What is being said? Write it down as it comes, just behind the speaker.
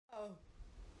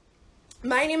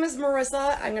My name is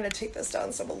Marissa. I'm going to take this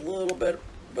down some a little bit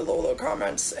below the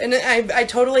comments. And I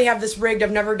totally have this rigged.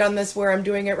 I've never done this where I'm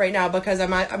doing it right now because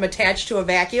I'm attached to a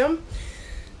vacuum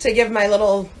to give my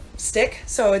little stick.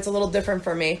 So it's a little different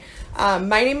for me.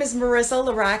 My name is Marissa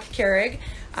LaRock Carrig.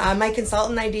 My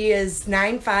consultant ID is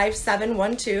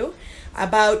 95712.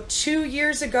 About 2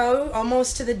 years ago,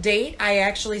 almost to the date, I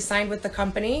actually signed with the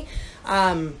company.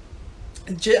 The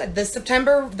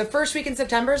first week in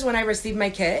September is when I received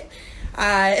my kit.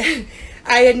 I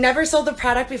had never sold the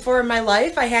product before in my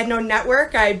life. I had no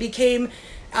network. I became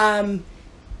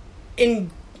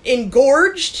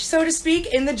engorged, so to speak,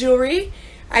 in the jewelry.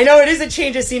 I know it is a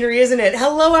change of scenery, isn't it?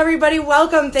 Hello, everybody.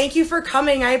 Welcome. Thank you for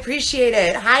coming. I appreciate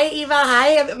it. Hi, Eva.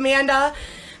 Hi, Amanda.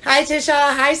 Hi,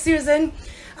 Tisha. Hi, Susan.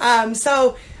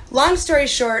 So long story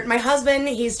short, my husband,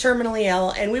 he's terminally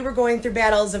ill, and we were going through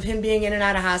battles of him being in and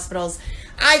out of hospitals.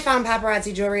 I found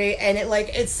paparazzi jewelry, and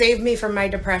it saved me from my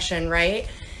depression, right?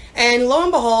 And lo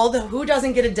and behold, who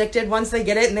doesn't get addicted once they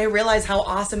get it and they realize how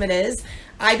awesome it is?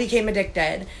 I became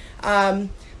addicted.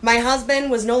 My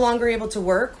husband was no longer able to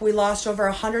work. We lost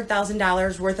over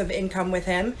 $100,000 worth of income with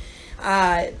him.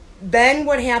 Then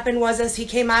what happened was as he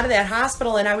came out of that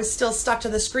hospital and I was still stuck to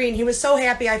the screen, he was so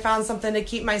happy I found something to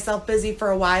keep myself busy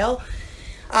for a while.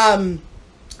 But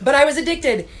I was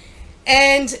addicted.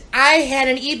 And I had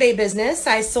an eBay business.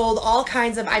 I sold all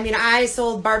kinds of, I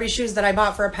sold Barbie shoes that I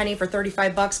bought for a penny for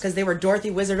 $35 because they were Dorothy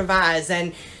Wizard of Oz.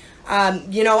 And,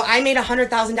 I made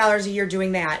 $100,000 a year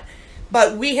doing that.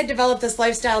 But we had developed this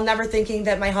lifestyle, never thinking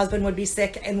that my husband would be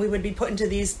sick and we would be put into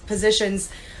these positions.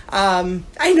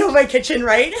 I know my kitchen,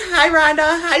 right? Hi,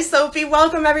 Rhonda. Hi, Sophie.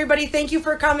 Welcome, everybody. Thank you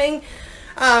for coming.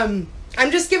 I'm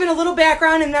just giving a little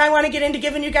background, and then I want to get into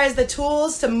giving you guys the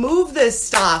tools to move this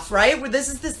stuff, right? Where this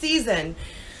is the season.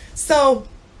 So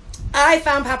I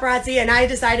found paparazzi, and I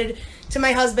decided to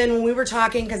my husband when we were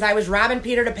talking, because I was robbing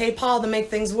Peter to pay Paul to make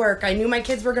things work. I knew my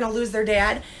kids were going to lose their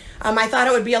dad. I thought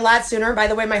it would be a lot sooner. By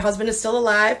the way, my husband is still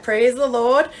alive. Praise the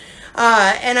Lord.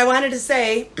 And I wanted to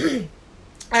say,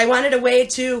 I wanted a way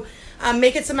to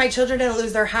make it so my children didn't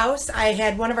lose their house. I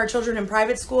had one of our children in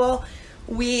private school.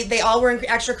 They all were in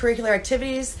extracurricular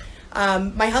activities.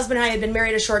 My husband and I had been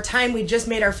married a short time. We just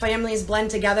made our families blend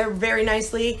together very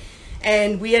nicely.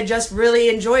 And we had just really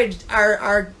enjoyed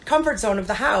our comfort zone of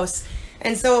the house.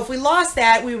 And so if we lost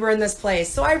that, we were in this place.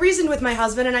 So I reasoned with my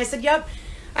husband and I said, yep,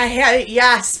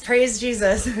 yes, praise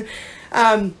Jesus.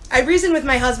 I reasoned with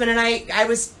my husband and I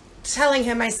was telling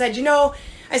him, I said,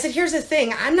 here's the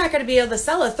thing. I'm not going to be able to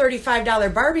sell a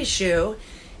 $35 Barbie shoe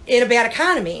in a bad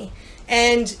economy.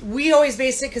 And we always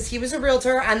based it, because he was a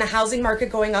realtor, on the housing market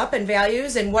going up and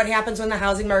values and what happens when the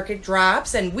housing market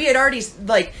drops. And we had already,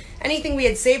 anything we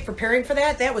had saved preparing for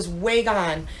that was way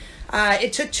gone.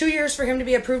 It took 2 years for him to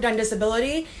be approved on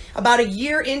disability. About a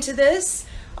year into this,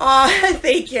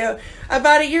 thank you.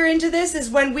 About a year into this is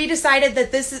when we decided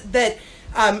that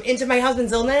into my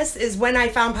husband's illness is when I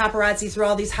found paparazzi through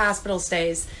all these hospital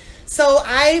stays. So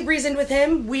I reasoned with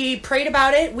him. We prayed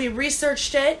about it. We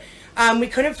researched it. We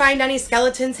couldn't find any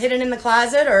skeletons hidden in the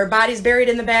closet or bodies buried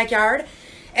in the backyard.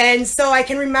 And so I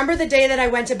can remember the day that I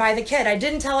went to buy the kit. I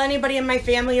didn't tell anybody in my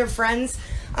family or friends.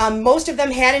 Most of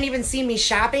them hadn't even seen me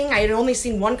shopping. I had only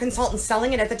seen one consultant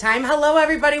selling it at the time. Hello,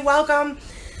 everybody. Welcome.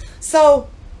 So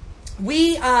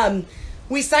we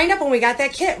signed up when we got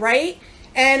that kit, right?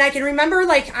 And I can remember,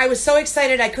 I was so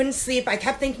excited. I couldn't sleep. I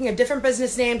kept thinking of different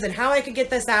business names and how I could get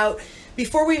this out.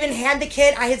 Before we even had the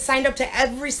kit, I had signed up to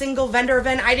every single vendor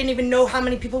event. I didn't even know how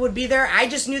many people would be there. I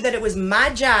just knew that it was my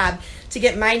job to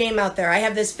get my name out there. I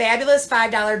have this fabulous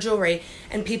 $5 jewelry,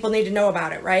 and people need to know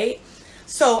about it, right?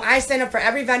 So I signed up for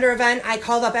every vendor event. I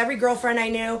called up every girlfriend I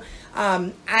knew.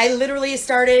 I literally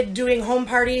started doing home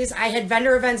parties. I had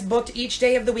vendor events booked each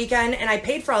day of the weekend, and I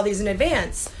paid for all these in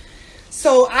advance.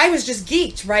 So I was just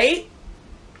geeked, right?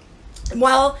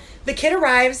 Well, the kit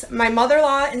arrives. My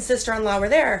mother-in-law and sister-in-law were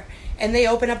there. And they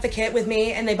opened up the kit with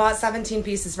me, and they bought 17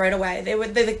 pieces right away.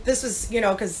 This was,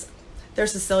 because they're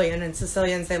Sicilian, and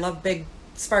Sicilians, they love big,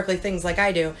 sparkly things like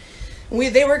I do.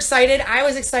 They were excited. I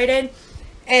was excited.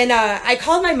 And I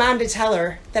called my mom to tell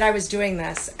her that I was doing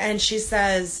this. And she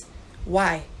says,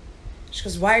 why? She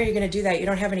goes, why are you going to do that? You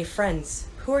don't have any friends.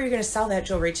 Who are you going to sell that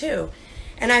jewelry to?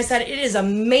 And I said, it is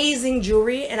amazing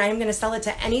jewelry, and I'm going to sell it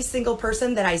to any single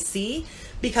person that I see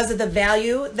because of the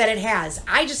value that it has.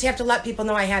 I just have to let people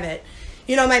know I have it.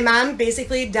 My mom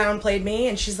basically downplayed me,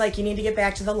 and she's like, you need to get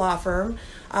back to the law firm.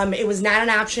 It was not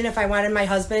an option if I wanted my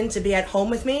husband to be at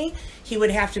home with me. He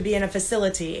would have to be in a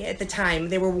facility at the time.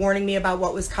 They were warning me about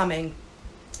what was coming.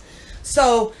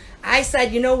 So I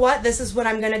said, you know what? This is what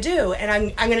I'm going to do.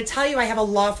 And I'm going to tell you I have a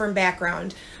law firm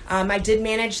background. I did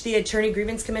manage the Attorney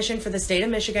Grievance Commission for the state of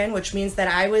Michigan, which means that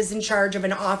I was in charge of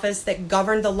an office that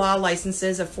governed the law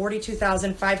licenses of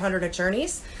 42,500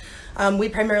 attorneys. We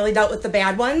primarily dealt with the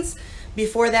bad ones.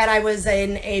 Before that, I was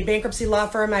in a bankruptcy law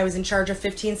firm. I was in charge of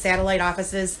 15 satellite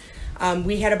offices.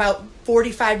 We had about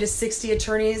 45 to 60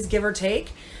 attorneys, give or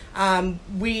take.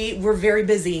 We were very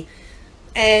busy.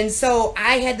 And so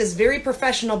I had this very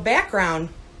professional background.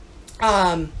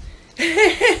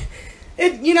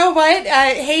 You know what?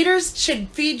 Haters should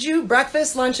feed you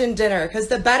breakfast, lunch, and dinner, because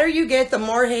the better you get, the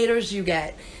more haters you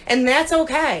get. And that's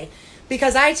okay,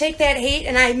 because I take that hate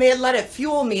and I may let it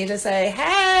fuel me to say,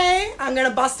 hey, I'm going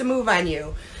to bust a move on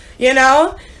you, you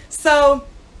know? So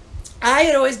I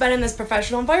had always been in this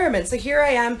professional environment. So here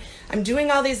I am. I'm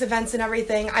doing all these events and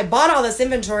everything. I bought all this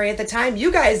inventory at the time.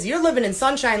 You guys, you're living in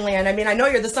sunshine land. I mean, I know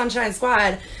you're the Sunshine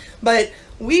Squad, but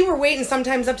we were waiting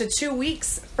sometimes up to 2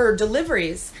 weeks for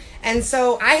deliveries. And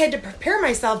so I had to prepare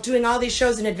myself doing all these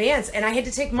shows in advance, and I had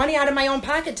to take money out of my own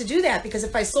pocket to do that, because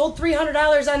if I sold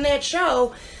 $300 on that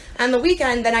show on the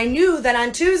weekend, then I knew that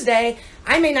on Tuesday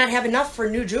I may not have enough for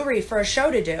new jewelry for a show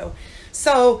to do.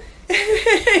 So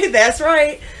that's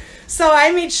right. So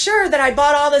I made sure that I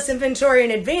bought all this inventory in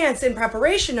advance in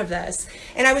preparation of this.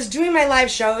 And I was doing my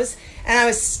live shows, and I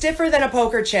was stiffer than a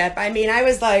poker chip. I mean, I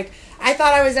was like, I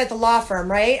thought I was at the law firm,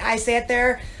 right? I sat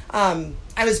there.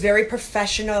 I was very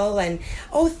professional, and,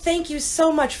 oh, thank you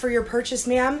so much for your purchase,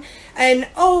 ma'am. And,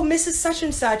 oh, Mrs. Such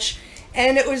and Such.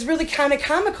 And it was really kind of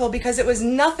comical, because it was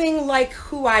nothing like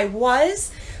who I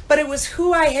was, but it was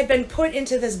who I had been put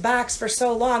into this box for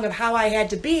so long of how I had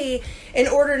to be in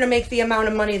order to make the amount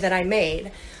of money that I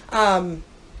made. And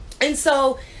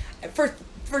so for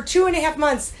 2.5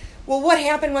 months, well, what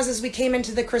happened was we came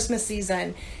into the Christmas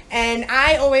season, and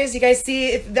I always, you guys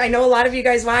see, I know a lot of you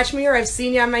guys watch me, or I've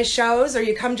seen you on my shows, or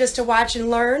you come just to watch and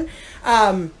learn.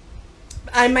 And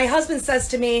my husband says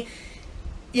to me,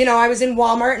 you know, I was in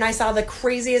Walmart and I saw the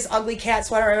craziest ugly cat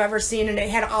sweater I've ever seen, and it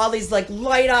had all these like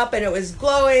light up and it was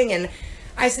glowing, and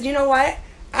I said, you know what?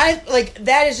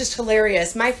 That is just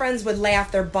hilarious. My friends would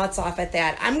laugh their butts off at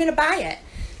that. I'm going to buy it.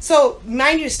 So,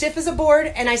 mind you, stiff as a board,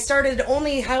 and I started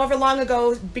only however long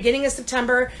ago, beginning of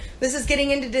September. This is getting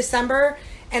into December,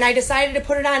 and I decided to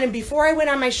put it on. And before I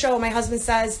went on my show, my husband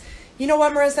says, you know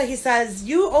what, Marissa? He says,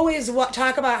 you always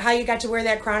talk about how you got to wear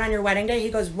that crown on your wedding day.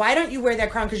 He goes, why don't you wear that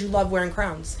crown? Because you love wearing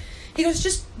crowns. He goes,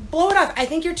 just blow it off. I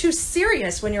think you're too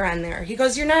serious when you're on there. He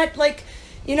goes, you're not like,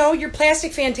 you know, you're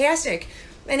plastic fantastic.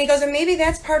 And he goes, and maybe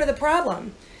that's part of the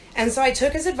problem. And so I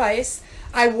took his advice.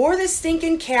 I wore this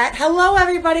stinking cat. Hello,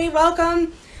 everybody.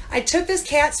 Welcome. I took this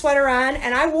cat sweater on,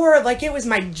 and I wore it like it was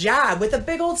my job, with a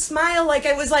big old smile, like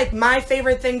it was like my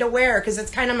favorite thing to wear, because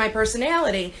it's kind of my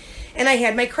personality. And I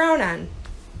had my crown on.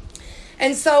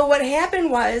 And so what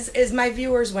happened is my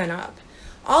viewers went up.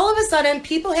 All of a sudden,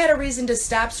 people had a reason to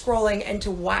stop scrolling and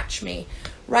to watch me,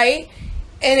 right?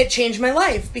 And it changed my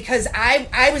life, because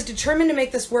I was determined to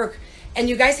make this work. And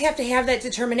you guys have to have that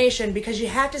determination, because you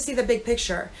have to see the big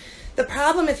picture. The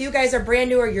problem, if you guys are brand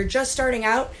new or you're just starting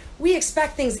out, we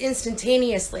expect things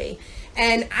instantaneously.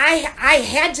 And I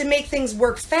had to make things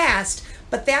work fast,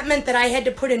 but that meant that I had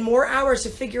to put in more hours to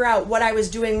figure out what I was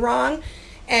doing wrong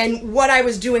and what I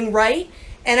was doing right.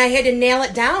 And I had to nail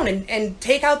it down and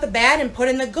take out the bad and put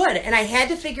in the good. And I had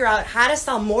to figure out how to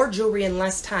sell more jewelry in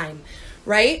less time,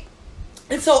 right?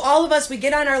 And so all of us, we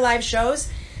get on our live shows.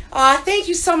 Thank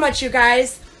you so much, you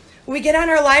guys. We get on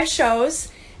our live shows.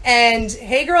 And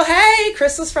hey girl, hey,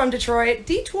 Crystal's from Detroit.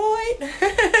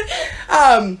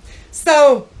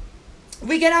 So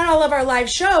we get on all of our live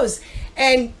shows,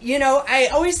 and you know, I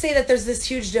always say that there's this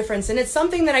huge difference, and it's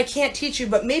something that I can't teach you,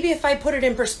 but maybe if I put it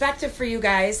in perspective for you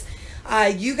guys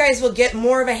will get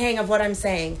more of a hang of what I'm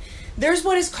saying. There's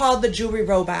what is called the jewelry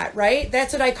robot, right?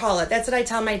 That's what I call it. That's what I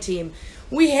tell my team.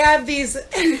 We have these,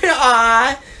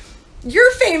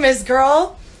 you're famous,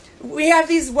 girl. We have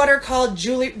these what are called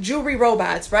jewelry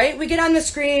robots, right? We get on the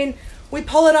screen, we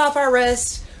pull it off our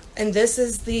wrist, and this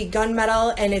is the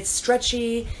gunmetal, and it's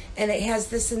stretchy, and it has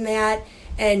this and that,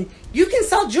 and you can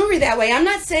sell jewelry that way. I'm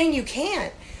not saying you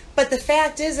can't, but the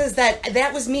fact is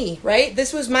that was me, right?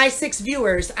 This was my 6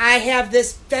 viewers. I have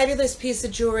this fabulous piece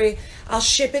of jewelry. I'll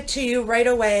ship it to you right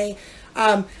away,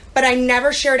 but I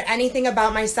never shared anything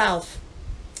about myself.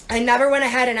 I never went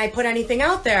ahead and I put anything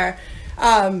out there.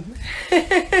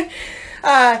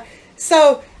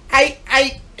 So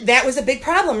that was a big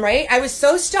problem, right? I was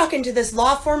so stuck into this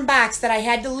law firm box that I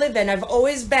had to live in. I've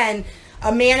always been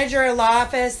a manager at a law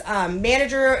office,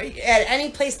 manager at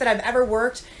any place that I've ever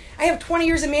worked. I have 20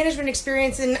 years of management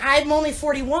experience, and I'm only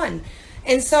 41.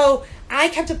 And so I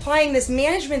kept applying this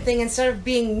management thing instead of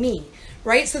being me,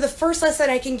 right? So the first lesson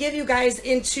I can give you guys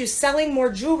into selling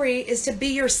more jewelry is to be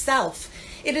yourself.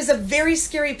 It is a very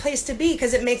scary place to be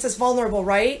because it makes us vulnerable,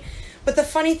 right? But the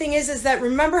funny thing is that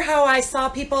remember how I saw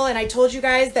people and I told you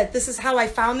guys that this is how I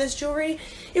found this jewelry?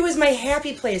 It was my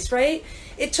happy place, right?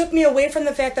 It took me away from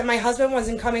the fact that my husband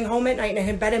wasn't coming home at night and I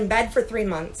had been in bed for 3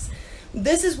 months.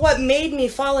 This is what made me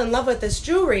fall in love with this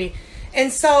jewelry.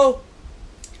 And so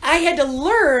I had to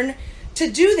learn to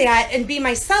do that and be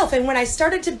myself. And when I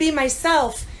started to be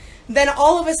myself, then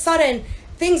all of a sudden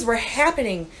things were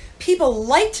happening. People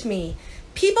liked me.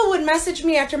 People would message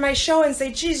me after my show and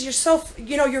say, geez, you're so,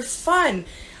 you're fun.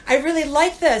 I really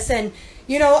like this. And,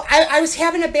 I was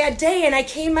having a bad day and I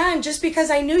came on just because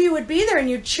I knew you would be there and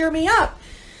you'd cheer me up.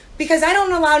 Because I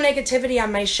don't allow negativity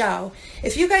on my show.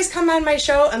 If you guys come on my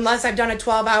show, unless I've done a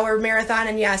 12-hour marathon,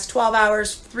 and yes, 12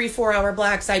 hours, 3 4-hour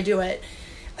blocks, I do it.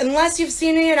 Unless you've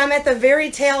seen me and I'm at the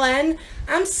very tail end,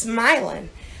 I'm smiling.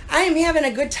 I am having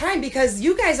a good time because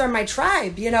you guys are my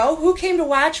tribe, who came to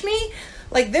watch me?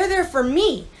 Like, they're there for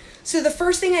me. So the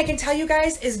first thing I can tell you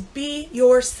guys is be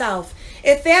yourself.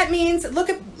 If that means, look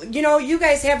at, you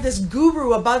guys have this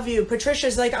guru above you.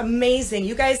 Patricia's like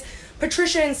amazing.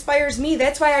 Patricia inspires me.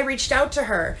 That's why I reached out to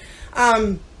her.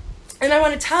 And I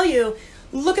want to tell you,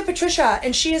 look at Patricia,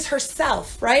 and she is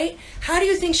herself, right? How do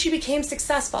you think she became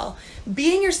successful?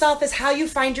 Being yourself is how you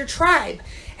find your tribe.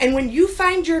 And when you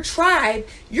find your tribe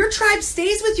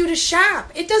stays with you to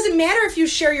shop. It doesn't matter if you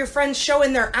share your friend's show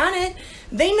and they're on it.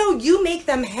 They know you make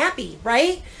them happy,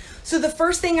 right? So the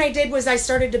first thing I did was I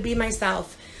started to be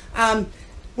myself.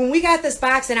 When we got this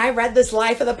box and I read this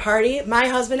Life of the Party, my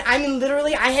husband,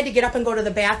 literally, I had to get up and go to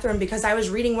the bathroom because I was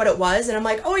reading what it was. And I'm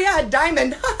like, oh yeah,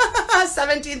 diamond,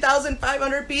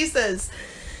 17,500 pieces.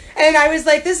 And I was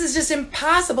like, this is just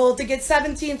impossible to get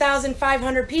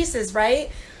 17,500 pieces,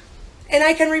 right? And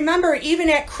I can remember even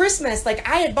at Christmas, like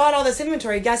I had bought all this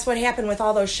inventory. Guess what happened with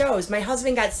all those shows? My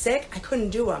husband got sick. I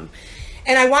couldn't do them.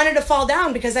 And I wanted to fall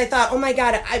down because I thought, oh my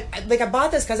God, I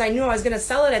bought this because I knew I was going to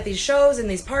sell it at these shows and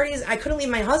these parties. I couldn't leave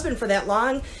my husband for that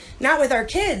long, not with our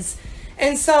kids.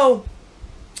 And so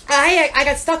I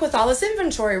got stuck with all this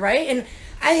inventory, right? And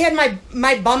I had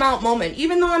my bum out moment.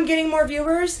 Even though I'm getting more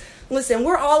viewers, listen,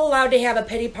 we're all allowed to have a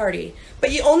pity party,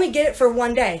 but you only get it for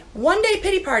one day. One day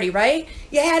pity party, right?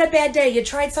 You had a bad day. You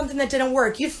tried something that didn't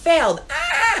work. You failed.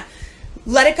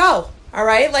 Let it go. All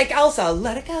right? Like Elsa,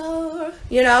 let it go.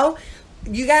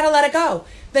 You got to let it go.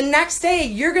 The next day,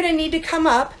 you're going to need to come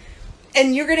up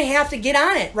and you're going to have to get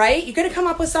on it, right? You're going to come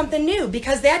up with something new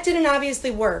because that didn't obviously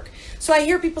work. So I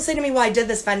hear people say to me, well, I did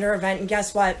this vendor event and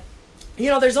guess what?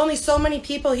 There's only so many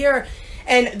people here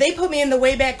and they put me in the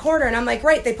way back corner. And I'm like,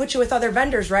 right, they put you with other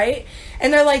vendors, right?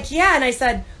 And they're like, yeah. And I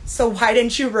said, so why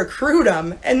didn't you recruit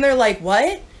them? And they're like,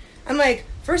 what? I'm like,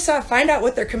 first off, find out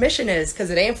what their commission is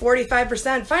because it ain't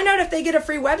 45%. Find out if they get a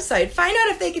free website. Find out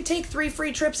if they could take 3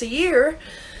 free trips a year.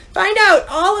 Find out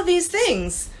all of these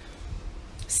things.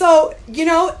 So,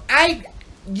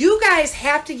 you guys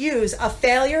have to use a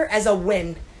failure as a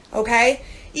win, okay?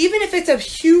 Even if it's a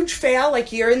huge fail,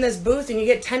 like you're in this booth and you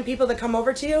get 10 people to come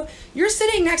over to you, you're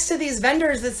sitting next to these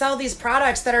vendors that sell these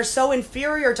products that are so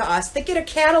inferior to us. They get a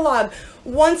catalog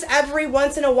once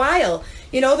in a while.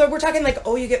 We're talking like,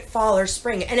 oh, you get fall or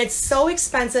spring. And it's so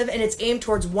expensive and it's aimed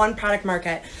towards one product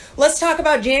market. Let's talk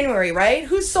about January, right?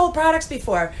 Who's sold products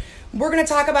before? We're going to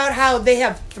talk about how they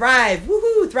have Thrive.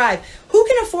 Woohoo, Thrive. Who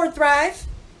can afford Thrive?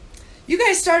 You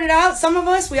guys started out, some of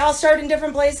us, we all start in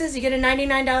different places. You get a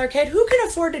 $99 kit. Who can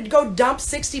afford to go dump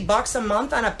 $60 a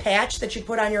month on a patch that you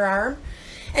put on your arm?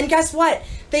 And guess what?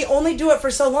 They only do it for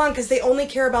so long because they only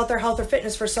care about their health or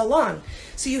fitness for so long.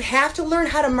 So you have to learn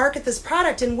how to market this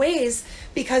product in ways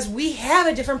because we have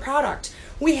a different product.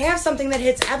 We have something that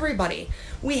hits everybody.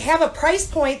 We have a price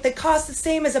point that costs the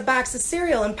same as a box of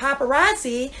cereal. And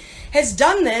Paparazzi has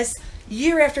done this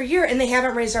year after year and they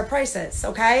haven't raised our prices,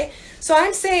 okay? So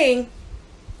I'm saying,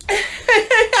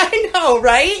 I know,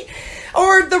 right?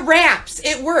 Or the wraps,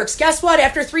 it works. Guess what?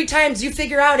 After 3 times, you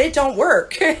figure out it don't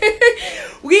work.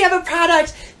 We have a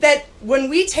product that when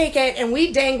we take it and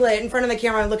we dangle it in front of the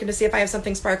camera, I'm looking to see if I have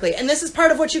something sparkly. And this is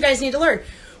part of what you guys need to learn.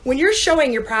 When you're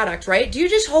showing your product, right? Do you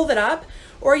just hold it up?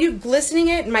 Or are you glistening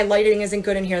it? And my lighting isn't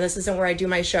good in here. This isn't where I do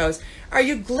my shows. Are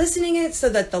you glistening it so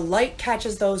that the light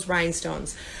catches those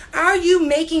rhinestones? Are you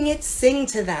making it sing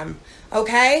to them?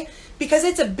 Okay? Because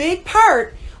it's a big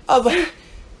part of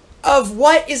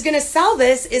what is going to sell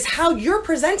this is how you're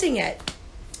presenting it.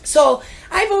 So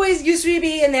I've always used to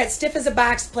be in that stiff as a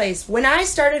box place. When I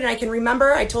started, and I can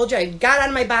remember, I told you I got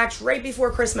on my box right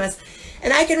before Christmas,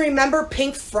 And I can remember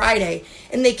Pink Friday,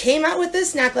 and they came out with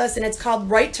this necklace, and it's called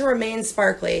Right to Remain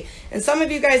Sparkly. And some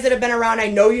of you guys that have been around, I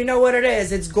know you know what it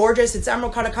is. It's gorgeous. It's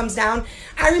emerald cut. It comes down.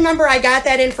 I remember I got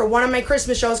that in for one of my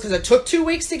Christmas shows because it took 2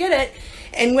 weeks to get it.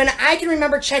 And when I can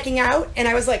remember checking out, and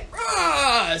I was like,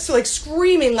 ah, so like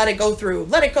screaming, let it go through,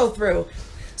 let it go through.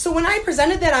 So when I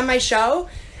presented that on my show,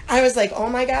 I was like, oh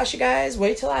my gosh, you guys,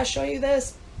 wait till I show you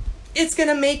this. It's going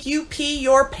to make you pee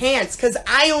your pants, because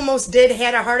I almost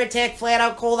had a heart attack flat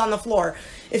out cold on the floor.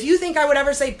 If you think I would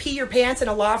ever say pee your pants in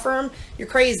a law firm, you're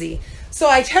crazy. So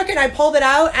I took it, I pulled it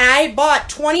out, and I bought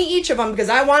 20 each of them because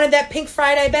I wanted that Pink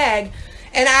Friday bag.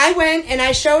 And I went and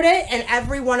I showed it, and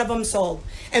every one of them sold.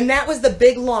 And that was the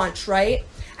big launch, right?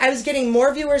 I was getting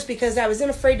more viewers because I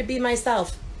wasn't afraid to be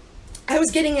myself. I was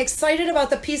getting excited about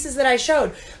the pieces that I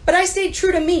showed. But I stayed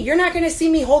true to me. You're not going to see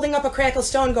me holding up a crackle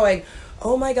stone going,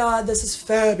 oh my God, this is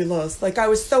fabulous. Like I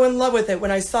was so in love with it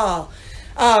when I saw.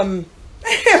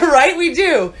 Right? We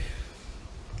do.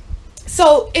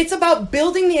 So it's about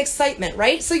building the excitement,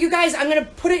 right? So you guys, I'm going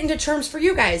to put it into terms for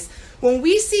you guys. When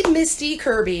we see Misty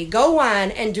Kirby go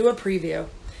on and do a preview,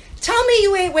 tell me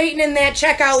you ain't waiting in that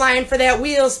checkout line for that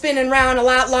wheel spinning round a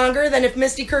lot longer than if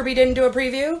Misty Kirby didn't do a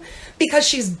preview, because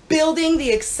she's building the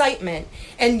excitement.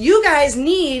 And you guys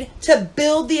need to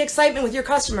build the excitement with your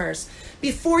customers.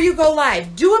 Before you go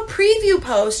live, do a preview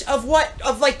post of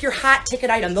like your hot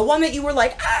ticket item, the one that you were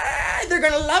like, they're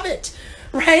going to love it,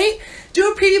 right? Do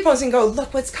a preview post and go,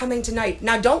 look what's coming tonight.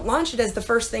 Now, don't launch it as the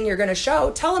first thing you're going to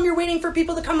show. Tell them you're waiting for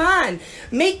people to come on.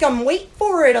 Make them wait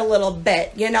for it a little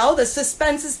bit. You know, the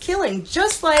suspense is killing.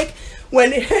 Just like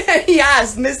when,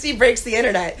 yes, Misty breaks the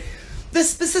internet. The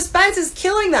suspense is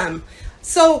killing them.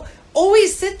 So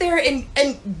always sit there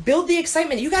and build the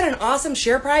excitement. You got an awesome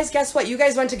share prize. Guess what? You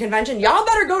guys went to convention. Y'all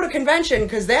better go to convention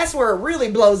because that's where it really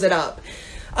blows it up.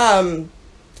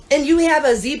 And you have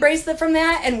a Z bracelet from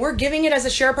that, and we're giving it as a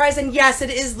share prize. And yes, it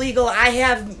is legal. I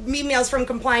have emails from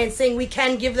compliance saying we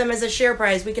can give them as a share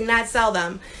prize. We cannot sell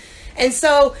them. And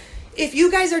so if you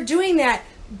guys are doing that,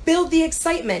 build the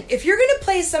excitement. If you're going to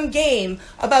play some game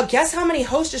about guess how many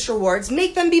hostess rewards,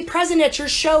 make them be present at your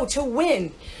show to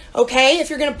win. Okay? If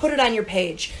you're going to put it on your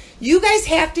page. You guys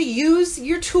have to use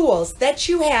your tools that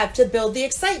you have to build the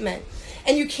excitement.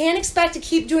 And you can't expect to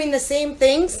keep doing the same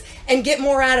things and get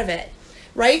more out of it.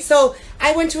 Right? So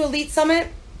I went to Elite Summit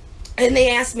and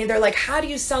they asked me, they're like, how do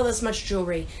you sell this much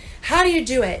jewelry? How do you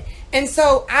do it? And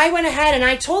so I went ahead and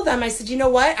I told them, I said, you know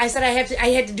what? I said, I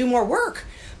had to do more work,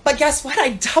 but guess what? I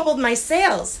doubled my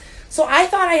sales. So I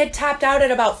thought I had topped out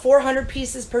at about 400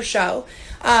 pieces per show.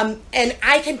 And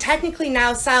I can technically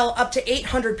now sell up to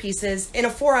 800 pieces in a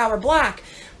 4-hour block,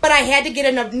 but I had to get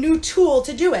a new tool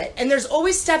to do it. And there's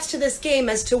always steps to this game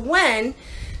as to when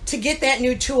to get that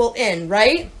new tool in,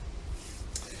 right?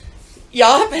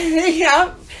 Yup.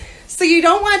 Yep. So you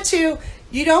don't want to,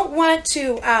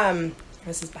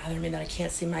 this is bothering me that I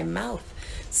can't see my mouth.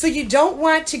 So you don't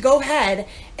want to go ahead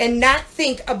and not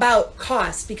think about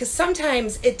cost, because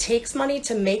sometimes it takes money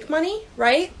to make money,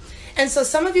 right? And so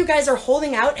some of you guys are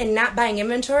holding out and not buying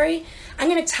inventory. I'm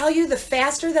going to tell you, the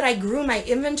faster that I grew my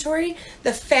inventory,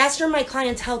 the faster my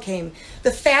clientele came.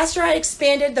 The faster I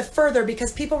expanded, the further,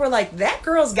 because people were like, that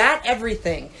girl's got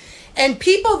everything. And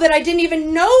people that I didn't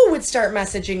even know would start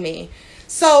messaging me.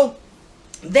 So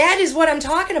that is what I'm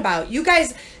talking about. You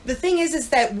guys, the thing is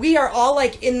that we are all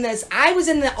like in this, I was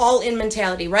in the all-in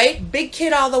mentality, right? Big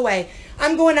kid all the way.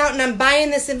 I'm going out and I'm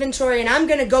buying this inventory and I'm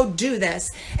going to go do this.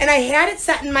 And I had it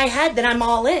set in my head that I'm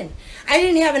all in. I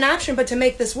didn't have an option but to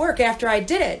make this work after I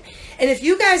did it. And if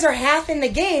you guys are half in the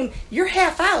game, you're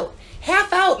half out.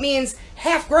 Half out means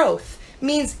half growth,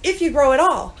 means if you grow at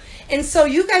all. And so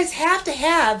you guys have to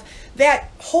have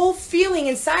that whole feeling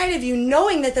inside of you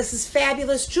knowing that this is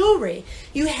fabulous jewelry.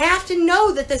 You have to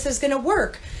know that this is going to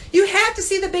work. You have to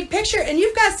see the big picture, and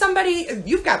you've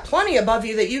got plenty above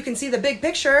you that you can see the big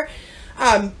picture.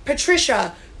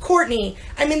 Patricia, Courtney,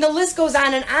 I mean, the list goes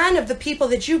on and on of the people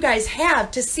that you guys have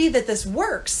to see that this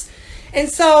works. And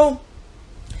so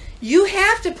you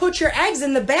have to put your eggs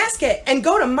in the basket and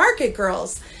go to market,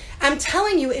 girls. I'm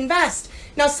telling you, invest.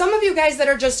 Now, some of you guys that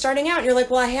are just starting out, you're like,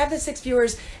 well, I have the 6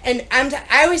 viewers, and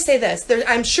I always say this,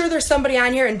 I'm sure there's somebody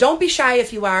on here, and don't be shy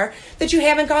if you are, that you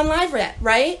haven't gone live yet,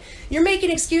 right? You're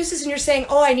making excuses and you're saying,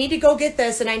 oh, I need to go get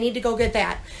this and I need to go get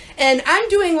that. And I'm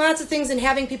doing lots of things and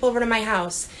having people over to my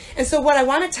house. And so what I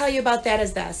want to tell you about that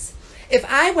is this. If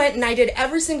I went and I did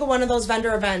every single one of those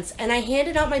vendor events and I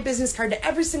handed out my business card to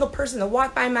every single person that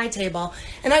walked by my table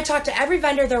and I talked to every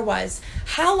vendor there was,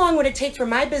 how long would it take for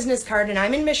my business card, and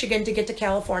I'm in Michigan, to get to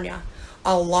California?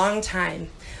 a long time.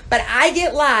 But I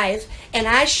get live and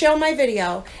I show my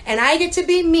video and I get to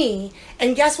be me,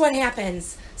 and guess what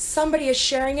happens? Somebody is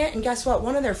sharing it, and guess what?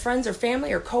 One of their friends or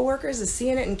family or coworkers is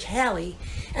seeing it in Cali.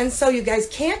 And so you guys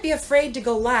can't be afraid to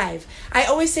go live. I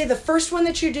always say the first one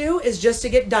that you do is just to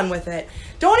get done with it.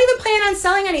 Don't even plan on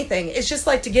selling anything. It's just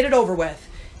like to get it over with.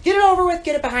 Get it over with,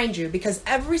 get it behind you, because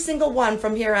every single one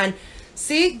from here on,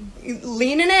 see,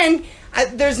 leaning in,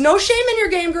 there's no shame in your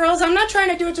game, girls. I'm not trying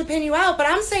to do it to pin you out, but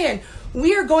I'm saying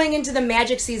we are going into the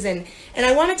magic season, and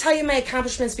I want to tell you my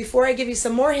accomplishments before I give you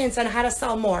some more hints on how to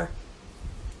sell more.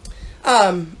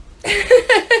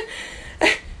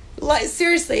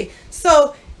 Seriously.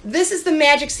 So this is the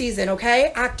magic season,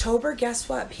 okay? October, guess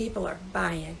what? People are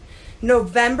buying.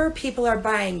 November, people are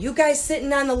buying. You guys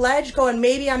sitting on the ledge going,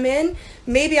 maybe I'm in,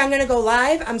 maybe I'm going to go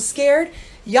live, I'm scared.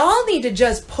 Y'all need to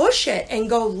just push it and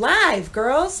go live,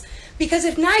 girls. Because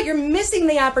if not, you're missing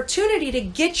the opportunity to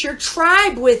get your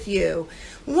tribe with you.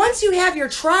 Once you have your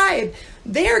tribe,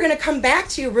 they are going to come back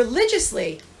to you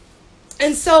religiously.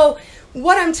 And so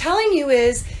what I'm telling you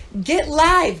is get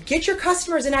live, get your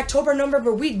customers in October,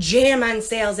 November. We jam on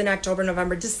sales in October,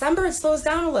 November. December, it slows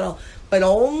down a little, but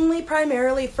only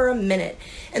primarily for a minute.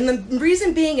 And the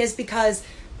reason being is because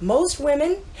most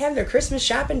women have their Christmas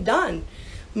shopping done.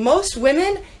 Most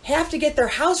women have to get their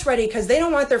house ready because they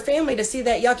don't want their family to see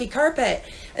that yucky carpet.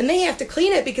 And they have to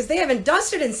clean it because they haven't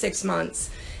dusted in 6 months.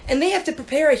 And they have to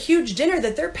prepare a huge dinner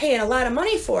that they're paying a lot of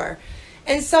money for.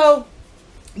 And so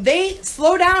they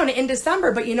slow down in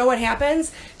December, but you know what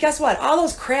happens? Guess what? All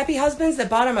those crappy husbands that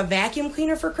bought them a vacuum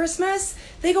cleaner for Christmas,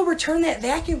 they go return that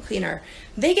vacuum cleaner.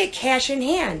 They get cash in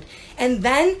hand. And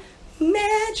then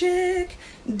magic.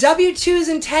 W-2s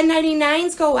and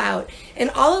 1099s go out. And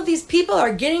all of these people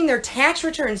are getting their tax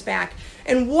returns back.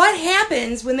 And what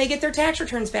happens when they get their tax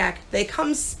returns back? They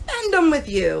come spend them with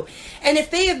you. And if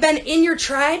they have been in your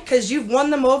tribe because you've won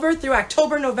them over through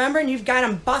October, November, and you've got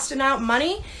them busting out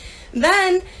money,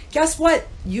 then guess what?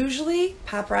 Usually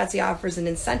Paparazzi offers an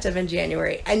incentive in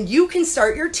January and you can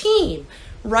start your team,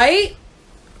 right?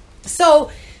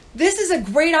 So this is a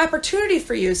great opportunity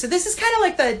for you. So this is kind of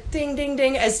like the ding, ding,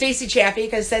 ding, as Stacy Chaffee,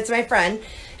 because that's my friend.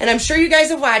 And I'm sure you guys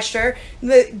have watched her.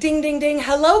 The ding, ding, ding,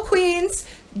 hello, queens,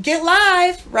 get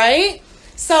live, right?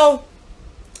 So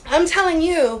I'm telling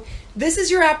you, this is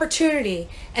your opportunity,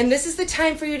 and this is the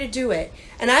time for you to do it.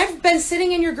 And I've been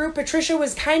sitting in your group. Patricia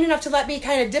was kind enough to let me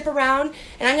kind of dip around,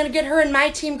 and I'm going to get her in my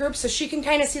team group so she can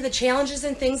kind of see the challenges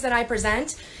and things that I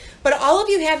present. But all of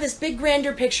you have this big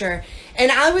grander picture,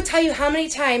 and I would tell you how many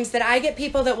times that I get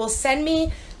people that will send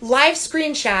me live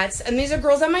screenshots, and these are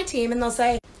girls on my team, and they'll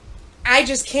say, I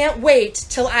just can't wait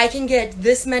till I can get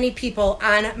this many people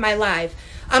on my live.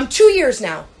 2 years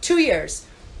now, 2 years.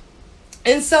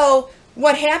 And so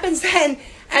what happens then,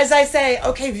 as I say,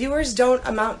 okay, viewers don't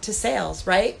amount to sales,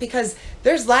 right? Because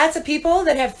there's lots of people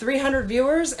that have 300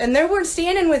 viewers, and they weren't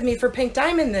standing with me for Pink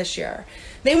Diamond this year.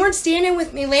 They weren't standing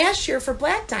with me last year for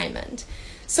Black Diamond.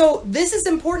 So this is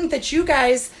important that you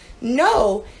guys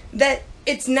know that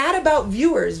it's not about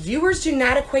viewers. Viewers do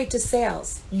not equate to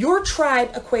sales. Your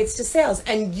tribe equates to sales,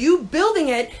 and you building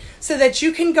it so that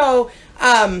you can go,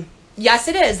 yes,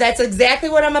 it is. That's exactly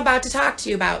what I'm about to talk to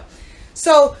you about.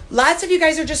 So lots of you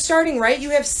guys are just starting, right?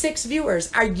 You have 6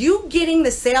 viewers. Are you getting the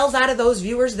sales out of those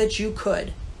viewers that you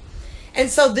could? And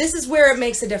so this is where it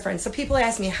makes a difference. So people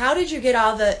ask me, how did you get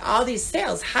all these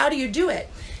sales? How do you do it?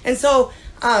 And so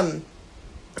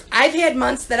I've had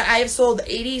months that I have sold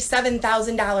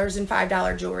 $87,000 in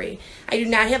 $5 jewelry. I do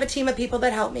not have a team of people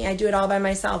that help me. I do it all by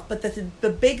myself. But the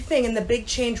big thing and the big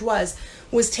change was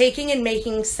taking and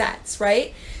making sets,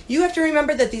 right? You have to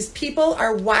remember that these people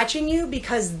are watching you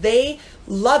because they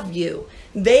love you.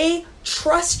 They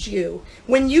trust you.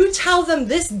 When you tell them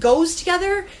this goes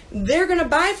together, they're going to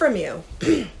buy from you.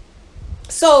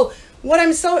 So what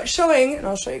I'm showing, and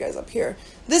I'll show you guys up here,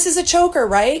 this is a choker,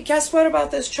 right? Guess what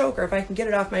about this choker? If I can get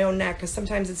it off my own neck, because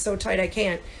sometimes it's so tight I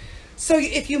can't. So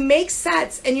if you make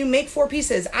sets and you make 4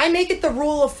 pieces, I make it the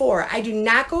rule of 4. I do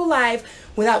not go live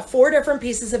without 4 different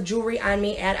pieces of jewelry on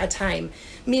me at a time.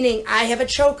 Meaning I have a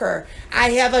choker,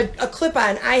 I have a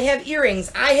clip-on, I have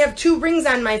earrings, I have 2 rings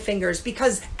on my fingers,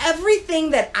 because everything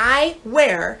that I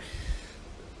wear,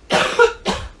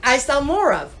 I sell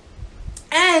more of.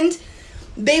 And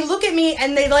they look at me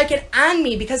and they like it on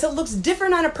me because it looks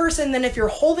different on a person than if you're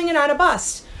holding it on a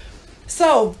bust.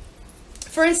 So,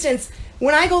 for instance,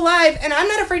 when I go live, and I'm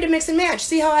not afraid to mix and match.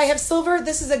 See how I have silver?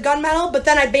 This is a gunmetal, but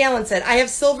then I balance it. I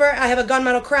have silver, I have a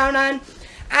gunmetal crown on.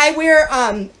 I wear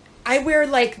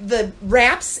like the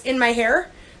wraps in my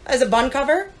hair as a bun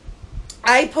cover.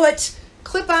 I put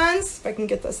clip-ons, if I can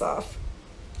get this off.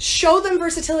 Show them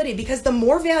versatility, because the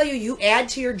more value you add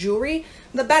to your jewelry,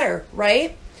 the better,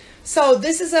 right? So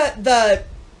this is I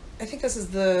think this is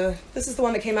the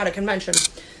one that came out of convention.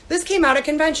 This came out of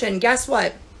convention. Guess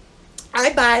what?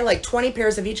 I buy like 20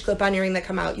 pairs of each clip-on earring that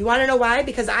come out. You want to know why?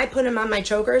 Because I put them on my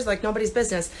chokers like nobody's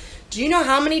business. Do you know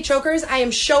how many chokers I am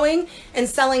showing and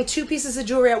selling 2 pieces of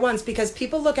jewelry at once? Because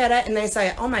people look at it and they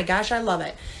say, oh my gosh, I love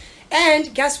it.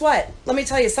 And guess what? Let me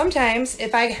tell you, sometimes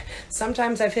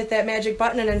I've hit that magic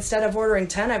button, and instead of ordering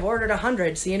 10, I've ordered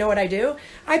 100. So you know what I do?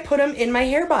 I put them in my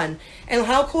hair bun. And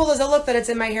how cool does it look that it's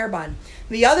in my hair bun?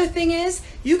 The other thing is,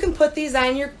 you can put these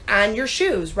on your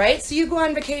shoes, right? So you go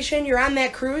on vacation, you're on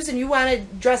that cruise, and you want to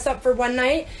dress up for one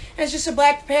night, and it's just a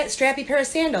black strappy pair of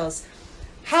sandals.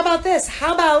 How about this?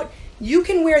 How about you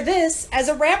can wear this as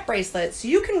a wrap bracelet? So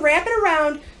you can wrap it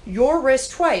around your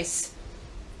wrist twice.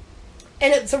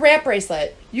 And it's a wrap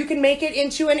bracelet. You can make it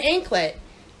into an anklet.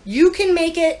 You can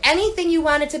make it anything you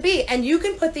want it to be. And you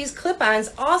can put these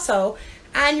clip-ons also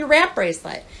on your wrap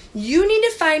bracelet. You need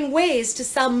to find ways to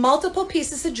sell multiple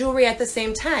pieces of jewelry at the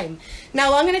same time.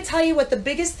 Now, I'm going to tell you what the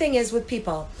biggest thing is with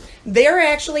people. They're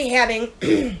actually having,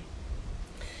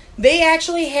 they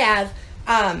actually have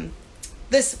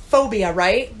this phobia,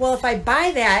 right? Well, if I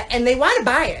buy that, and they want to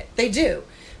buy it, they do.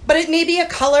 But it may be a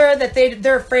color that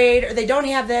they're afraid, or they don't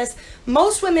have this.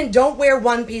 Most women don't wear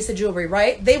one piece of jewelry,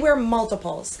 right? They wear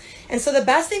multiples. And so the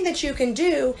best thing that you can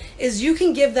do is you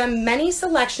can give them many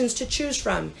selections to choose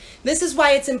from. This is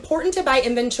why it's important to buy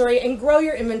inventory and grow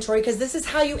your inventory, because this is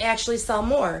how you actually sell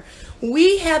more.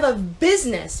 We have a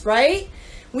business, right?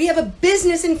 We have a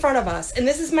business in front of us. And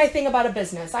this is my thing about a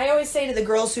business. I always say to the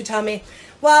girls who tell me,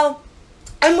 well,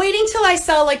 I'm waiting till I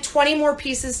sell like 20 more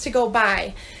pieces to go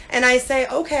buy. And I say,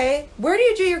 okay, where do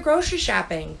you do your grocery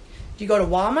shopping? Do you go to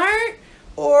Walmart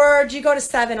or do you go to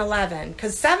 7-Eleven?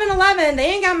 Because 7-Eleven, they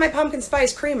ain't got my pumpkin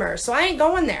spice creamer, so I ain't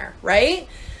going there, right?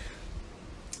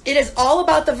 It is all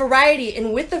about the variety,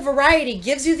 and with the variety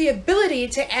gives you the ability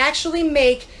to actually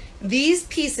make these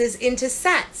pieces into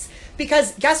sets.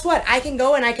 Because guess what? I can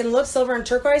go and I can look silver and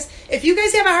turquoise. If you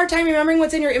guys have a hard time remembering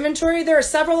what's in your inventory, there are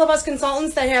several of us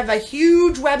consultants that have a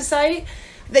huge website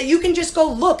that you can just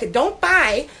go look. Don't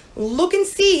buy, look and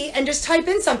see, and just type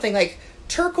in something like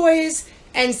turquoise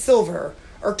and silver,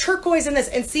 or turquoise and this,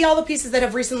 and see all the pieces that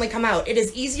have recently come out. It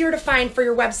is easier to find for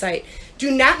your website. Do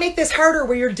not make this harder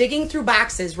where you're digging through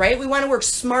boxes, right? We want to work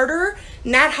smarter,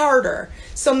 not harder.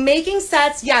 So making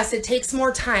sets, yes, it takes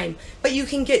more time, but you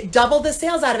can get double the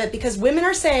sales out of it, because women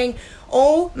are saying,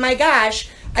 oh my gosh,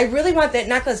 I really want that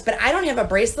necklace, but I don't have a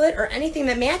bracelet or anything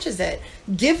that matches it.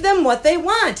 Give them what they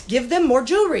want. Give them more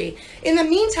jewelry. In the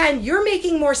meantime, you're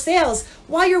making more sales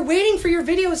while you're waiting for your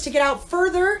videos to get out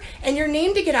further and your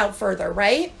name to get out further,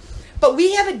 right? But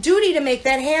we have a duty to make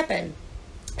that happen.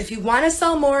 If you want to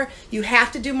sell more, you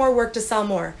have to do more work to sell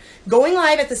more. Going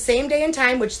live at the same day and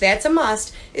time, which that's a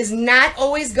must, is not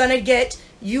always going to get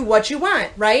you what you want,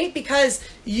 right? Because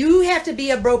you have to be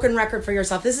a broken record for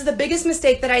yourself. This is the biggest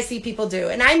mistake that I see people do.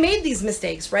 And I made these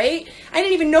mistakes, right? I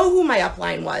didn't even know who my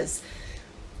upline was.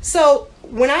 So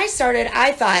when I started,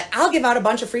 I thought, I'll give out a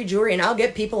bunch of free jewelry and I'll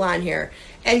get people on here.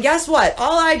 And guess what?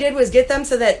 All I did was get them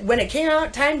so that when it came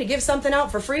out time to give something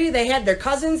out for free, they had their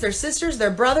cousins, their sisters,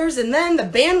 their brothers, and then the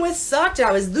bandwidth sucked.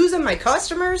 I was losing my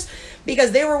customers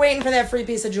because they were waiting for that free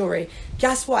piece of jewelry.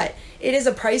 Guess what? It is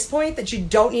a price point that you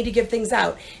don't need to give things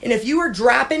out. And if you are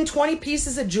dropping 20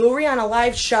 pieces of jewelry on a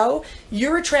live show,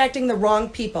 you're attracting the wrong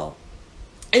people.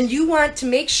 And you want to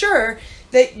make sure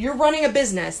that you're running a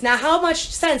business. Now, how much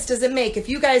sense does it make if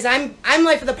you guys, I'm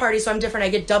life of the party, so I'm different. I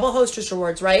get double hostess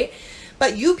rewards, right?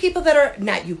 But you people that are,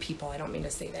 not you people, I don't mean to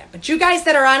say that, but you guys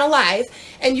that are on a live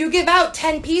and you give out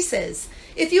 10 pieces,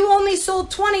 if you only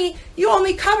sold 20, you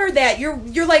only covered that.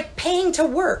 You're like paying to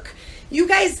work. You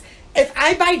guys, if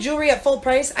I buy jewelry at full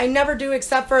price, I never do,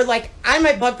 except for like, I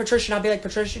might bug Patricia and I'll be like,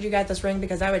 Patricia, you got this ring?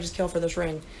 Because I would just kill for this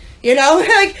ring, you know?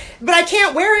 Like, but I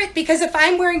can't wear it, because if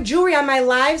I'm wearing jewelry on my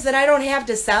lives that I don't have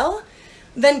to sell,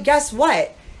 then guess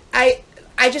what?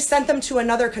 I just sent them to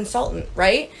another consultant,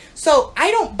 right? So I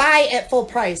don't buy at full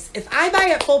price. If I buy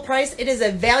at full price, it is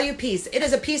a value piece. It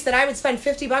is a piece that I would spend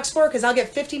 $50 for, because I'll get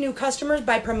 50 new customers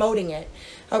by promoting it.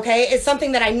 Okay, it's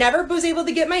something that I never was able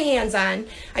to get my hands on.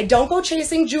 I don't go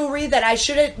chasing jewelry that I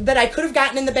could have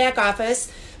gotten in the back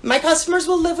office. My customers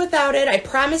will live without it. I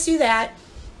promise you that.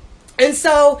 And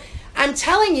so I'm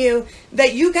telling you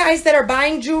that you guys that are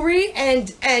buying jewelry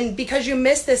and because you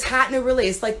missed this hot new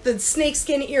release, like the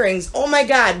snakeskin earrings, oh my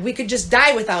God, we could just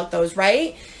die without those,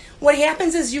 right? What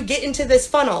happens is you get into this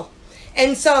funnel.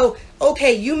 And so,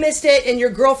 okay, you missed it, and your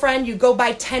girlfriend, you go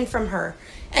buy 10 from her.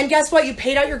 And guess what? You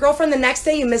paid out your girlfriend, the next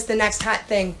day you missed the next hot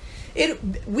thing.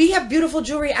 We have beautiful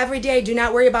jewelry every day. Do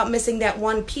not worry about missing that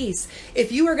one piece.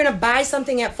 If you are going to buy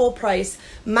something at full price,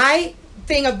 my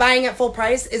thing of buying at full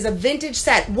price is a vintage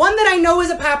set. One that I know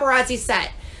is a paparazzi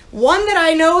set. One that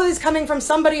I know is coming from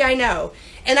somebody I know.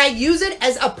 And I use it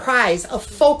as a prize, a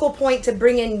focal point to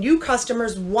bring in new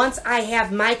customers once I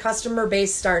have my customer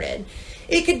base started.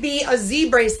 It could be a Z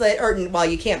bracelet, or, well,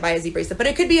 you can't buy a Z bracelet, but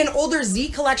it could be an older Z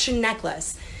collection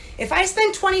necklace. If I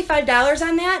spend $25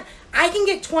 on that, I can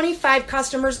get 25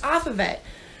 customers off of it.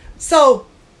 So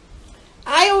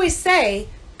I always say,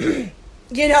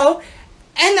 you know,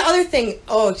 and the other thing,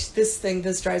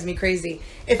 this drives me crazy.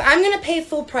 If I'm going to pay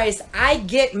full price, I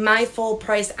get my full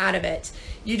price out of it.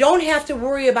 You don't have to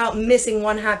worry about missing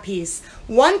one hot piece.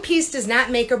 One piece does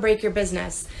not make or break your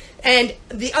business. And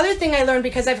the other thing I learned,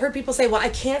 because I've heard people say, well, I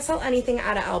can't sell anything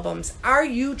out of albums. Are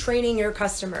you training your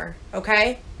customer?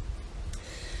 Okay.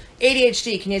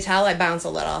 ADHD, can you tell? I bounce a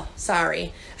little.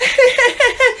 Sorry.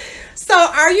 So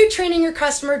are you training your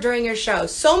customer during your show?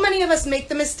 So many of us make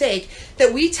the mistake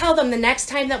that we tell them the next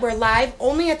time that we're live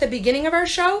only at the beginning of our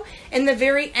show and the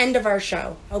very end of our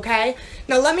show, okay?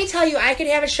 Now let me tell you, I could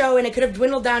have a show and it could have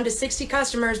dwindled down to 60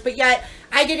 customers, but yet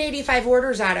I get 85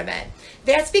 orders out of it.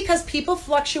 That's because people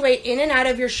fluctuate in and out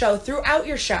of your show throughout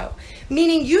your show,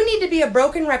 meaning you need to be a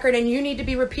broken record and you need to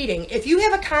be repeating. If you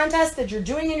have a contest that you're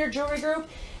doing in your jewelry group,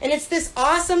 and it's this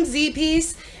awesome Z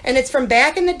piece, and it's from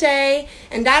back in the day,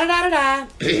 and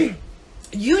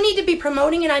you need to be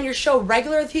promoting it on your show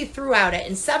regularly throughout it.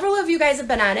 And several of you guys have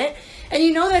been on it, and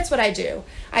you know that's what I do.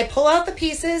 I pull out the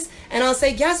pieces, and I'll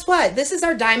say, guess what? This is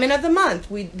our diamond of the month.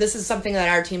 This is something that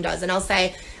our team does. And I'll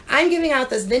say, I'm giving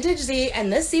out this vintage Z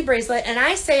and this Z bracelet, and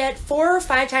I say it 4 or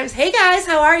 5 times. Hey guys,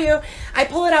 how are you? I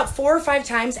pull it out 4 or 5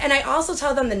 times, and I also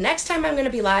tell them the next time I'm going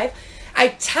to be live, I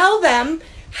tell them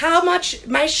how much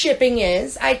my shipping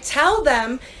is. I tell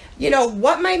them, you know,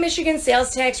 what my Michigan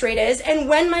sales tax rate is and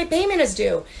when my payment is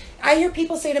due. I hear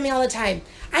people say to me all the time,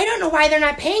 I don't know why they're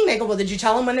not paying me. I go, well, did you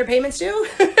tell them when their payment's due?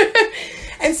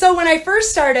 And so when I first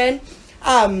started,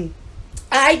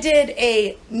 I did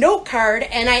a note card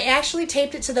and I actually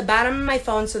taped it to the bottom of my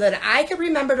phone so that I could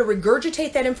remember to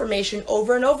regurgitate that information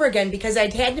over and over again because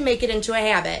I'd had to make it into a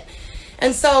habit.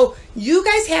 And so you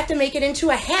guys have to make it into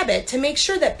a habit to make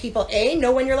sure that people, A,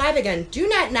 know when you're live again. Do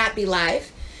not be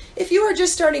live. If you are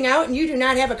just starting out and you do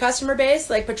not have a customer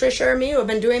base like Patricia or me who have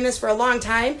been doing this for a long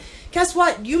time, guess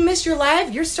what? You miss your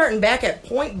live, you're starting back at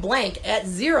point blank, at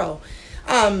 0.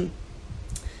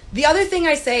 The other thing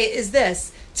I say is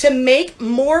this, to make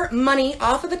more money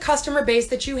off of the customer base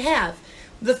that you have.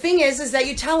 The thing is that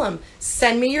you tell them,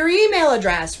 send me your email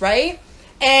address, right?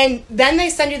 And then they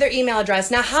send you their email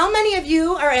address. Now, how many of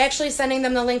you are actually sending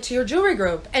them the link to your jewelry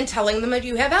group and telling them that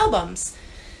you have albums?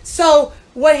 So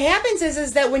what happens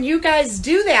is that when you guys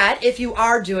do that, if you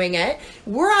are doing it,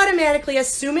 we're automatically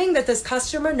assuming that this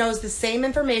customer knows the same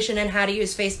information and how to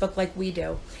use Facebook like we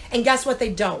do. And guess what?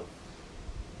 They don't.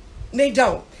 They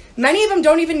don't. Many of them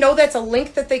don't even know that's a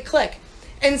link that they click.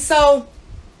 And so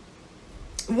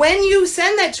when you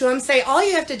send that to them, say all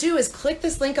you have to do is click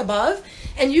this link above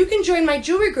and you can join my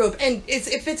jewelry group. And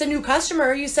if it's a new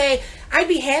customer, you say, I'd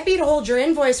be happy to hold your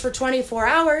invoice for 24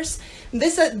 hours.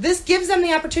 This gives them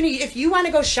the opportunity, if you want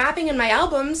to go shopping in my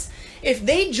albums, if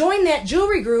they join that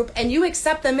jewelry group and you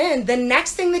accept them in, the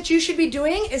next thing that you should be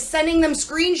doing is sending them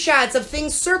screenshots of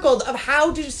things circled of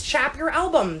how to shop your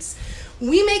albums.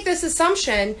 We make this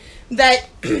assumption that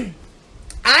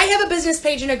I have a business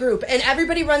page in a group and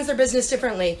everybody runs their business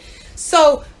differently.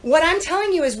 So what I'm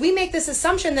telling you is we make this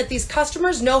assumption that these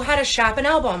customers know how to shop an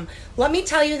album. Let me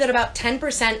tell you that about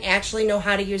 10% actually know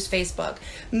how to use Facebook.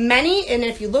 Many, and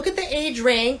if you look at the age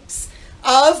ranks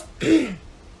of,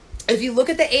 if you look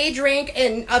at the age rank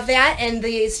and of that and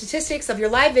the statistics of your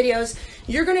live videos,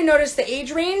 you're going to notice the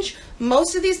age range.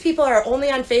 Most of these people are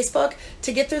only on Facebook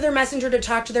to get through their messenger to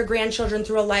talk to their grandchildren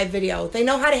through a live video. They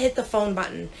know how to hit the phone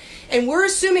button. And we're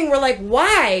assuming, we're like,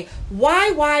 why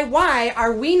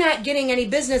are we not getting any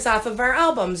business off of our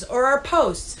albums or our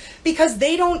posts? Because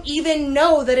they don't even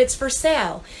know that it's for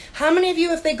sale. How many of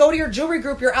you, if they go to your jewelry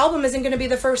group, your album isn't going to be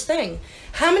the first thing?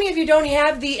 How many of you don't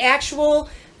have the actual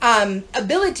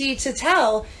ability to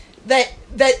tell that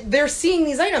they're seeing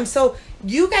these items? So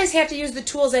you guys have to use the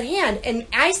tools at hand. And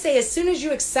I say, as soon as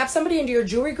you accept somebody into your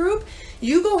jewelry group,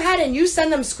 you go ahead and you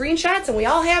send them screenshots, and we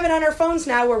all have it on our phones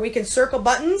now where we can circle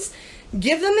buttons.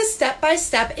 Give them the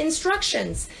step-by-step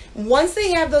instructions. Once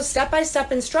they have those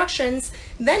step-by-step instructions,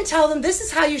 then tell them, this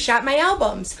is how you shop my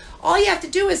albums. All you have to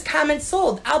do is comment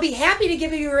sold. I'll be happy to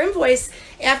give you your invoice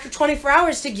after 24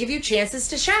 hours to give you chances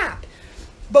to shop.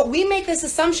 But we make this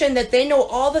assumption that they know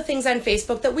all the things on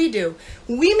Facebook that we do.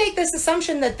 We make this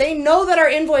assumption that they know that our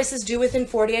invoice is due within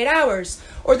 48 hours,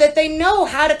 or that they know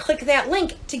how to click that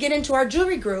link to get into our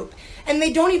jewelry group. And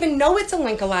they don't even know it's a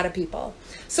link, a lot of people.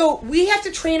 So we have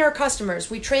to train our customers.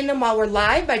 We train them while we're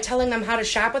live by telling them how to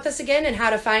shop with us again and how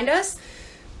to find us.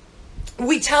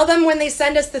 We tell them when they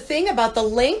send us the thing about the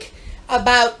link,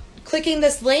 about clicking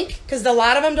this link, because a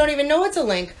lot of them don't even know it's a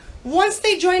link. Once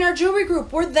they join our jewelry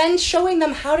group, we're then showing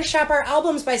them how to shop our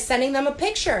albums by sending them a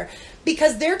picture,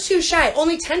 because they're too shy.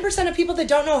 Only 10% of people that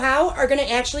don't know how are going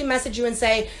to actually message you and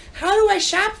say, how do I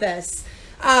shop this?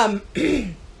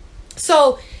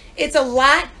 So it's a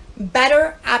lot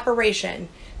better operation.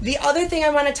 The other thing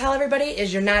I want to tell everybody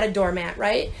is you're not a doormat,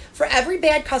 right? For every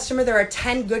bad customer, there are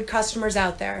 10 good customers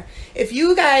out there. If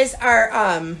you guys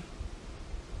are,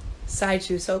 side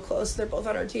two, so close, they're both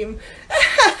on our team.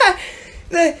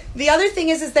 The other thing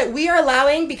is that we are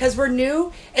allowing, because we're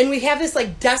new and we have this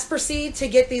like desperacy to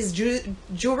get these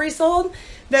jewelry sold,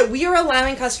 that we are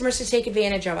allowing customers to take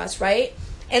advantage of us, right?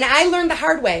 And I learned the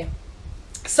hard way.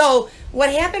 So what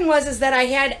happened was that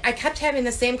I kept having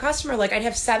the same customer. Like, I'd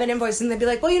have 7 invoices and they'd be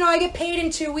like, well, I get paid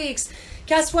in 2 weeks.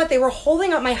 Guess what? They were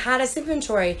holding up my hottest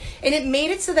inventory, and it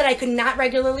made it so that I could not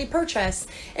regularly purchase.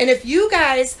 And if you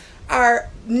guys are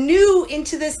new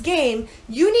into this game,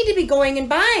 you need to be going and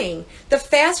buying. The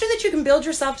faster that you can build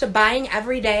yourself to buying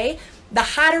every day, the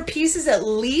hotter pieces at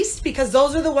least, because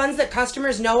those are the ones that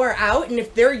customers know are out, and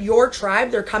if they're your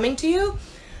tribe, they're coming to you,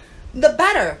 the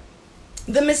better.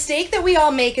 The mistake that we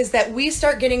all make is that we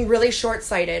start getting really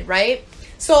short-sighted, right?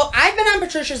 So I've been on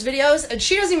Patricia's videos, and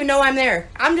she doesn't even know I'm there.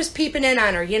 I'm just peeping in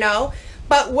on her,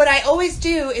 But what I always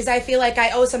do is I feel like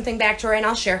I owe something back to her, and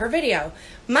I'll share her video.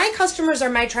 My customers are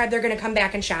my tribe. They're going to come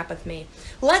back and shop with me.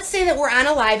 Let's say that we're on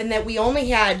a live and that we only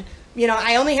had,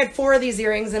 I only had 4 of these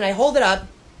earrings, and I hold it up,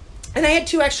 and I had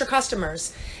 2 extra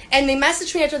customers. And they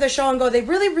message me after the show and go, I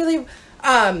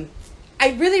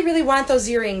really, really want those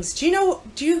earrings. Can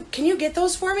you get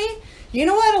those for me? You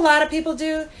know what a lot of people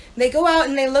do? They go out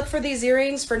and they look for these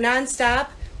earrings for nonstop.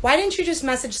 Why didn't you just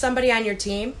message somebody on your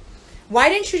team? Why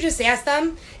didn't you just ask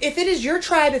them? If it is your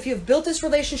tribe, if you've built this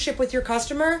relationship with your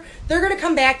customer, they're going to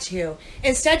come back to you.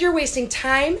 Instead, you're wasting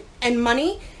time and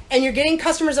money, and you're getting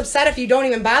customers upset if you don't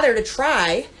even bother to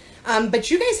try.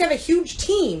 But you guys have a huge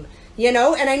team,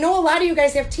 and I know a lot of you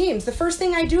guys have teams. The first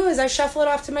thing I do is I shuffle it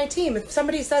off to my team. If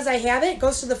somebody says I have it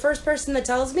goes to the first person that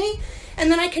tells me, and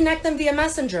then I connect them via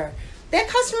Messenger. That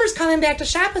customer's coming back to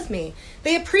shop with me.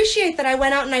 They appreciate that I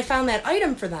went out and I found that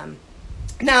item for them.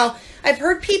 Now, I've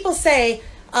heard people say,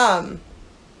 oh,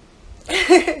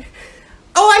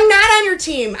 I'm not on your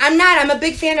team. I'm not. I'm a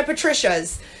big fan of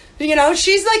Patricia's.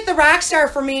 She's like the rock star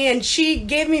for me, and she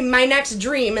gave me my next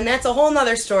dream, and that's a whole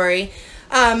nother story.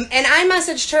 And I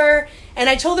messaged her, and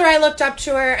I told her I looked up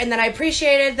to her, and that I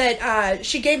appreciated that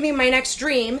she gave me my next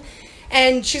dream.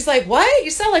 And she's like, what?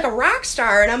 You sound like a rock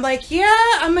star. And I'm like,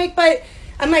 yeah. I'm like,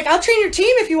 I'll train your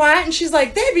team if you want. And she's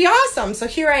like, that'd be awesome. So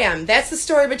here I am. That's the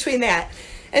story between that.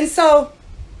 And so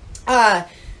the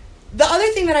other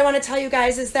thing that I want to tell you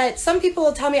guys is that some people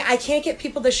will tell me I can't get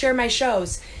people to share my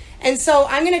shows. And so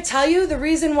I'm going to tell you the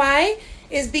reason why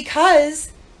is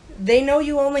because they know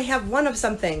you only have one of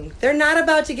something. They're not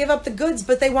about to give up the goods,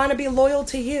 but they want to be loyal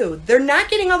to you. They're not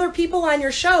getting other people on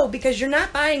your show because you're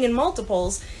not buying in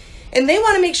multiples. And they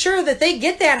want to make sure that they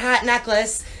get that hot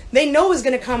necklace they know is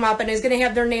going to come up and is going to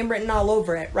have their name written all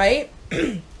over it, right?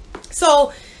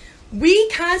 So we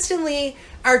constantly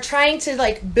are trying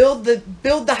to build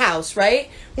the house, right?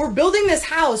 We're building this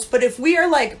house, but if we are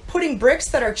putting bricks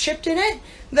that are chipped in it,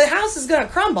 the house is going to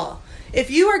crumble. If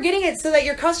you are getting it so that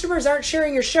your customers aren't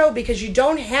sharing your show because you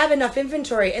don't have enough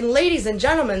inventory, and ladies and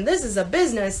gentlemen, this is a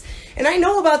business, and I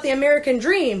know about the American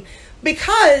dream,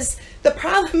 because the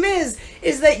problem is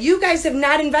that you guys have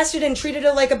not invested and treated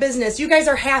it like a business. You guys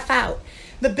are half out.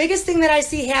 The biggest thing that I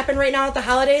see happen right now at the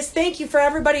holidays, thank you for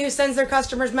everybody who sends their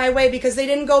customers my way, because they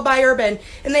didn't go buy Urban,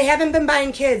 and they haven't been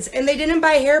buying kids, and they didn't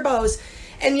buy hair bows.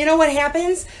 And you know what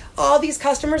happens? All these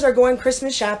customers are going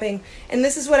Christmas shopping. And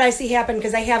this is what I see happen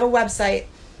because I have a website.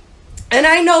 And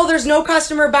I know there's no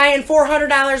customer buying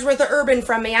 $400 worth of Urban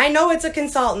from me. I know it's a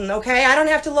consultant, okay? I don't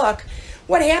have to look.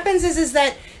 What happens is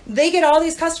that they get all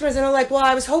these customers and they're like, well,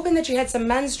 I was hoping that you had some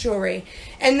men's jewelry.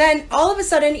 And then all of a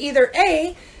sudden, either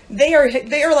A, they are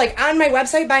on my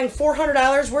website buying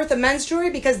 $400 worth of men's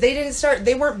jewelry because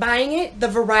they weren't buying it. The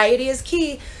variety is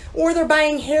key. Or they're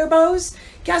buying hair bows.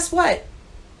 Guess what?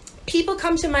 people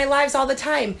come to my lives all the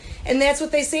time, and that's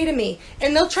what they say to me.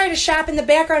 And they'll try to shop in the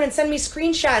background and send me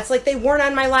screenshots like they weren't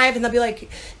on my live, and they'll be like,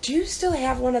 do you still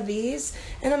have one of these?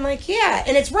 And I'm like, yeah.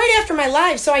 And it's right after my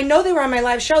live, so I know they were on my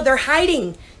live show. They're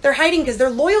hiding. They're hiding because they're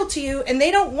loyal to you, and they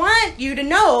don't want you to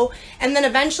know. And then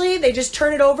eventually they just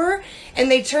turn it over, and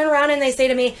they turn around and they say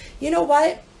to me, you know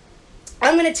what?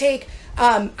 I'm going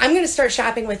to start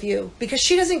shopping with you, because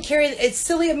she doesn't carry, it's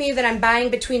silly of me that I'm buying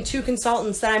between two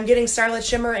consultants, that I'm getting Starlit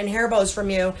Shimmer and hair bows from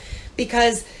you,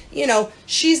 because, you know,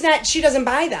 she doesn't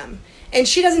buy them, and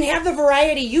she doesn't have the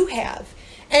variety you have.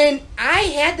 And I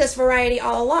had this variety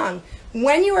all along.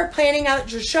 When you are planning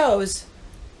out your shows,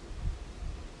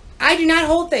 I do not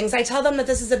hold things. I tell them that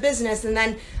this is a business, and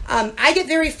then I get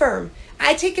very firm.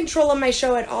 I take control of my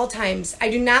show at all times. I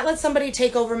do not let somebody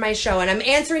take over my show. And I'm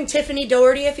answering Tiffany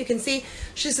Doherty, if you can see.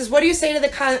 She says, what do you say to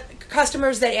the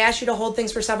customers that ask you to hold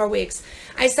things for several weeks?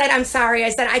 I said, I'm sorry. I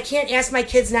said, I can't ask my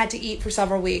kids not to eat for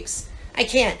several weeks. I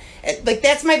can't. Like,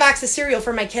 that's my box of cereal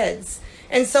for my kids.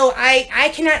 And so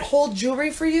I cannot hold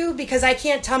jewelry for you, because I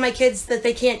can't tell my kids that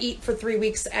they can't eat for 3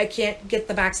 weeks. I can't get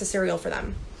the box of cereal for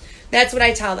them. That's what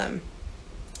I tell them.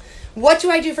 What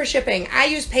do I do for shipping? I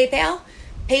use PayPal.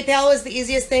 PayPal is the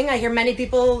easiest thing. I hear many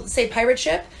people say pirate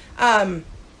ship.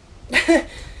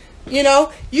 You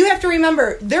know, you have to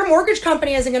remember, their mortgage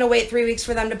company isn't going to wait 3 weeks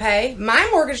for them to pay. My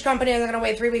mortgage company isn't going to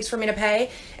wait 3 weeks for me to pay.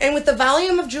 And with the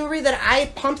volume of jewelry that I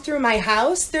pump through my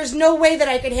house, there's no way that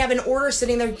I could have an order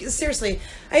sitting there. Seriously,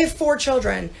 I have 4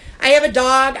 children. I have a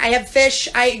dog. I have fish.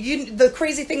 The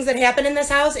crazy things that happen in this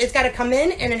house, it's got to come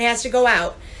in and it has to go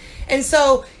out. And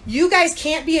so you guys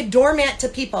can't be a doormat to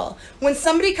people. When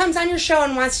somebody comes on your show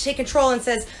and wants to take control and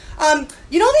says,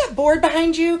 you know that board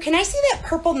behind you? Can I see that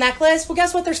purple necklace? Well,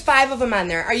 guess what? There's 5 of them on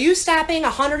there. Are you stopping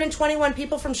 121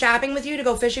 people from shopping with you to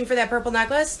go fishing for that purple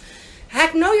necklace?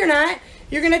 Heck no, you're not.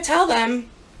 You're going to tell them,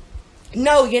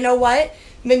 no, you know what?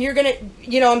 Then you're going to,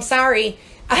 I'm sorry.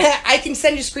 I can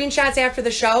send you screenshots after the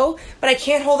show, but I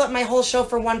can't hold up my whole show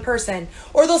for one person.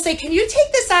 Or they'll say, can you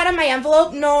take this out of my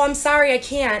envelope? No, I'm sorry, I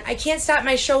can't. I can't stop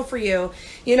my show for you.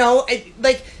 You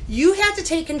have to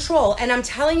take control. And I'm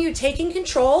telling you, taking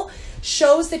control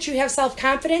shows that you have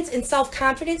self-confidence, and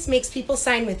self-confidence makes people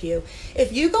sign with you.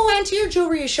 If you go onto your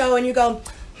jewelry show and you go,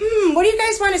 what do you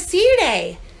guys want to see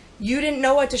today? You didn't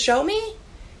know what to show me?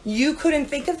 You couldn't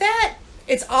think of that?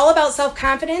 It's all about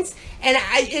self-confidence, and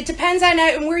it depends on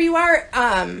where you are.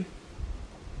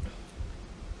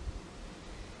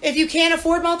 If you can't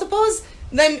afford multiples,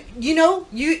 then,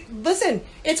 you listen,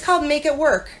 it's called Make It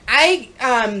Work. I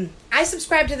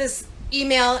subscribe to this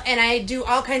email, and I do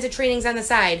all kinds of trainings on the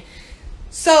side.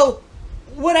 So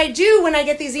what I do when I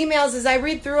get these emails is I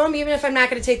read through them, even if I'm not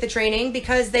going to take the training,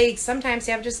 because they sometimes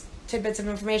have just tidbits of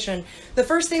information. The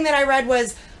first thing that I read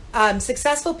was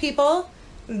successful people,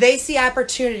 they see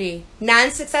opportunity.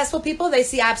 Non-successful people, they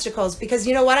see obstacles. Because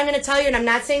you know what I'm going to tell you, and I'm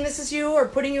not saying this is you or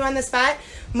putting you on the spot,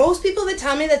 most people that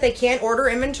tell me that they can't order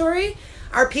inventory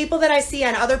are people that I see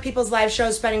on other people's live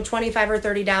shows spending $25 or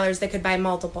 $30 that could buy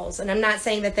multiples. And I'm not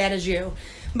saying that that is you.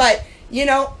 But,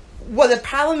 what the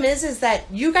problem is that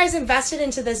you guys invested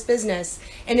into this business.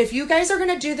 And if you guys are going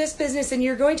to do this business and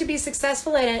you're going to be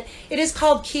successful in it, it is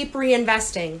called keep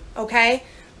reinvesting, okay?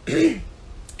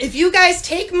 If you guys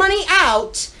take money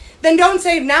out, then don't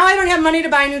say, now I don't have money to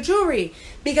buy new jewelry,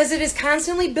 because it is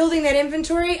constantly building that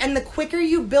inventory. And the quicker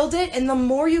you build it, and the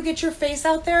more you get your face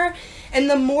out there, and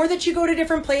the more that you go to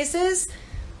different places,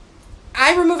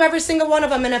 I remove every single one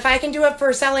of them. And if I can do it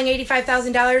for selling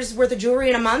 $85,000 worth of jewelry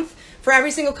in a month for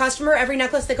every single customer, every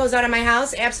necklace that goes out of my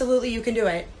house, absolutely, you can do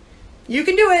it. You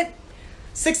can do it.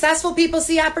 Successful people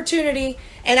see opportunity,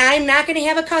 and I'm not going to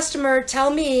have a customer tell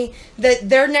me that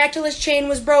their necklace chain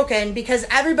was broken because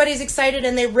everybody's excited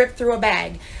and they ripped through a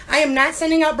bag. I am not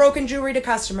sending out broken jewelry to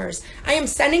customers. I am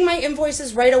sending my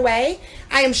invoices right away.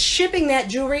 I am shipping that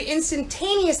jewelry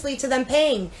instantaneously to them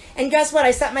paying. And guess what?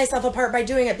 I set myself apart by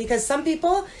doing it, because some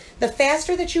people, the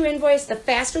faster that you invoice, the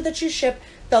faster that you ship,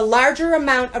 the larger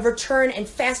amount of return and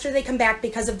faster they come back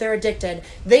because of they're addicted.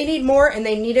 They need more, and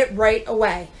they need it right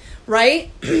away.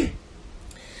 Right?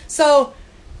 So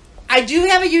I do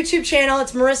have a YouTube channel.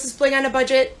 It's Marissa's Bling on a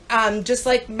Budget. Just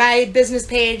like my business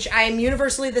page, I am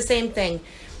universally the same thing.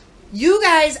 You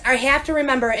guys have to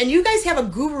remember, and you guys have a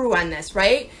guru on this,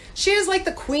 right? She is like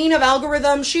the queen of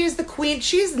algorithms. She is the queen.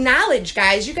 She's knowledge,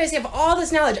 guys. You guys have all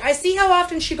this knowledge. I see how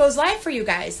often she goes live for you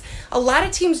guys. A lot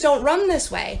of teams don't run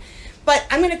this way. But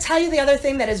I'm going to tell you the other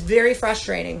thing that is very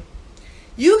frustrating.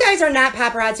 You guys are not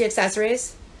paparazzi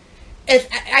accessories. If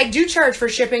I do charge for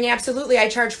shipping, absolutely. I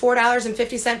charge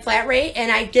 $4.50 flat rate,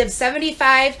 and I give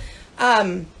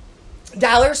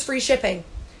 $75 free shipping.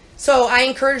 So I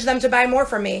encourage them to buy more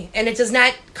from me. And it does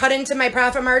not cut into my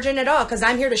profit margin at all, because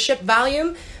I'm here to ship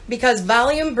volume, because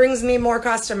volume brings me more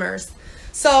customers.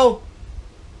 So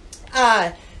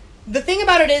the thing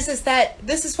about it is that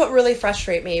this is what really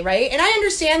frustrates me, right? And I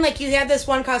understand, like, you have this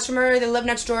one customer that live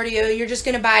next door to you. You're just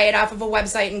going to buy it off of a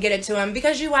website and get it to them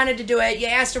because you wanted to do it. You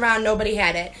asked around, nobody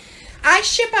had it. I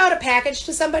ship out a package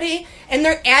to somebody and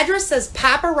their address says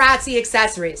Paparazzi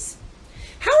Accessories.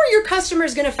 How are your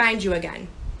customers going to find you again?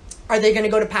 Are they going to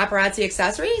go to Paparazzi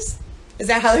Accessories? Is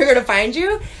that how they're going to find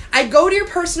you? I go to your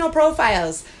personal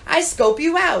profiles. I scope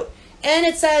you out. And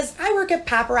it says, I work at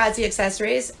Paparazzi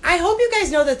Accessories. I hope you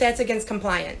guys know that that's against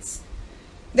compliance.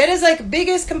 That is like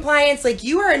biggest compliance. Like,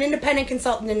 you are an independent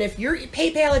consultant, and if your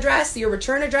PayPal address, your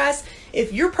return address,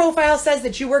 if your profile says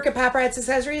that you work at Paparazzi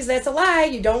Accessories, that's a lie.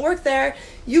 You don't work there.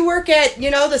 You work at,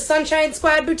 the Sunshine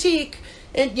Squad Boutique,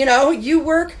 and, you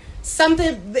work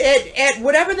something at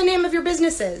whatever the name of your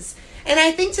business is. And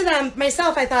I think to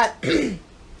myself, I thought,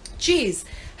 geez,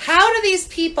 how do these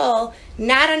people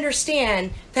not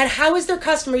understand that? How is their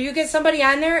customer? You get somebody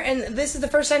on there and this is the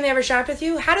first time they ever shopped with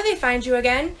you. How do they find you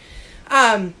again?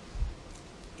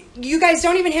 You guys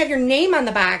don't even have your name on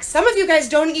the box. Some of you guys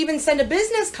don't even send a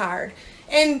business card,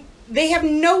 and they have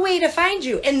no way to find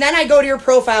you. And then I go to your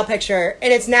profile picture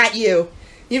and it's not you.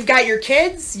 You've got your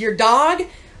kids, your dog.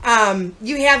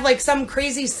 You have like some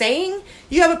crazy saying.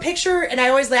 You have a picture, and I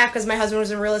always laugh because my husband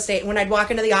was in real estate. And when I'd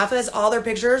walk into the office, all their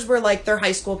pictures were like their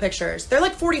high school pictures. They're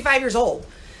like 45 years old.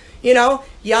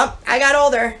 Yup, I got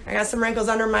older. I got some wrinkles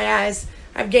under my eyes.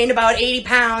 I've gained about 80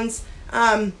 pounds.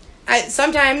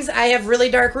 Sometimes I have really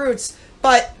dark roots,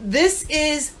 but this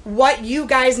is what you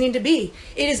guys need to be.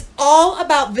 It is all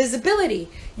about visibility.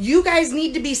 You guys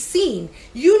need to be seen.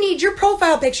 You need your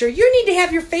profile picture. You need to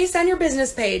have your face on your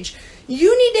business page.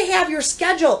 You need to have your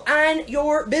schedule on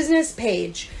your business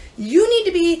page. You need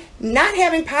to be not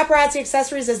having Paparazzi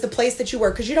Accessories as the place that you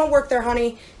work, because you don't work there,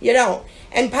 honey. You don't.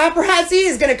 And paparazzi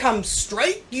is going to come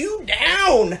strike you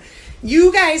down.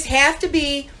 You guys have to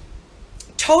be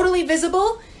totally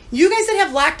visible. You guys that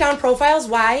have lockdown profiles,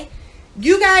 why?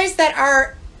 You guys that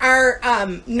are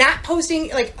not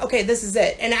posting, like, okay, this is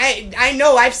it. And I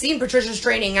know I've seen Patricia's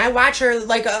training. I watch her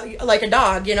like a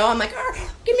dog, I'm like,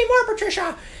 oh, give me more,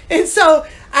 Patricia. And so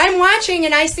I'm watching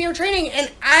and I see her training and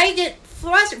I get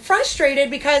frustrated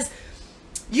because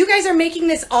you guys are making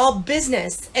this all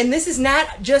business, and this is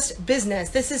not just business.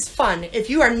 This is fun. If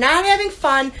you are not having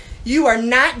fun, you are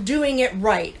not doing it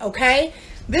right, okay?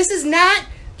 This is not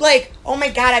like, oh my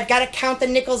God, I've got to count the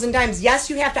nickels and dimes. Yes,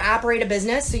 you have to operate a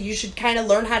business, so you should kind of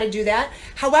learn how to do that.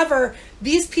 However,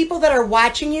 these people that are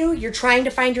watching you, you're trying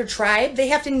to find your tribe, they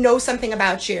have to know something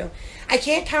about you. I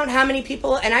can't count how many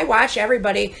people, and I watch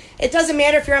everybody. It doesn't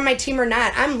matter if you're on my team or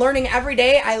not. I'm learning every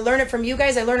day. I learn it from you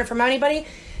guys. I learn it from anybody.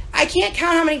 I can't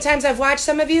count how many times I've watched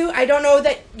some of you. I don't know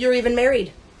that you're even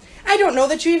married. I don't know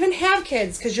that you even have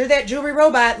kids, because you're that jewelry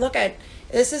robot. Look at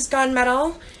this is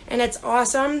Gunmetal, and it's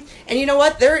awesome. And you know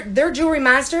what? They're jewelry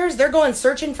monsters. They're going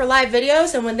searching for live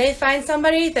videos, and when they find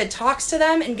somebody that talks to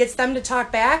them and gets them to talk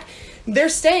back, they're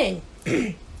staying.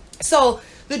 So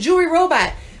the jewelry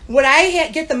robot, what I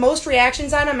get the most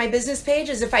reactions on my business page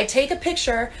is if I take a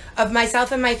picture of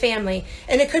myself and my family,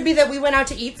 and it could be that we went out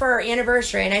to eat for our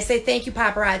anniversary, and I say, thank you,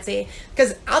 paparazzi.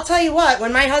 Because I'll tell you what,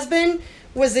 when my husband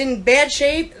was in bad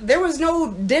shape, there was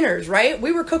no dinners, right?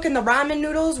 We were cooking the ramen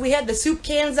noodles. We had the soup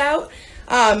cans out,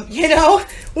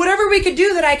 whatever we could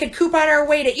do that I could coupon our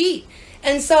way to eat.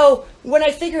 And so what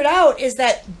I figured out is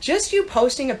that just you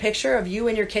posting a picture of you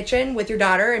in your kitchen with your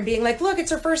daughter and being like, look, it's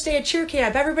her first day at cheer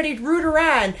camp, everybody root her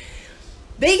on.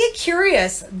 They get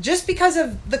curious just because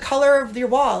of the color of your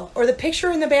wall or the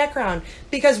picture in the background,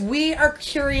 because we are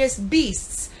curious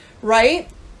beasts, right?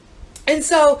 And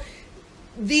so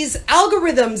these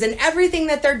algorithms and everything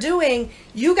that they're doing,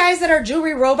 you guys that are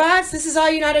jewelry robots, this is all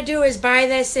you know how to do is buy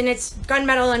this, and it's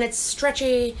gunmetal and it's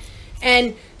stretchy.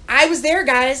 And I was there,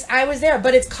 guys. I was there.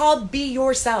 But it's called be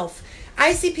yourself.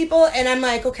 I see people and I'm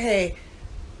like, okay,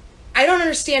 I don't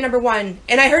understand, number one.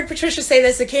 And I heard Patricia say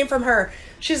this. It came from her.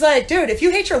 She's like, dude, if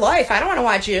you hate your life, I don't want to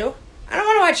watch you. I don't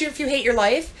want to watch you if you hate your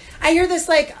life. I hear this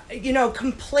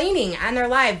complaining on their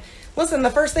live. Listen, the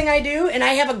first thing I do, and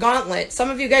I have a gauntlet. Some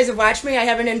of you guys have watched me. I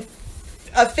have an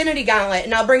affinity gauntlet,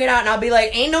 and I'll bring it out and I'll be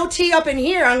like, ain't no tea up in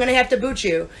here. I'm going to have to boot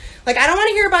you. Like, I don't want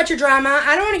to hear about your drama.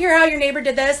 I don't want to hear how your neighbor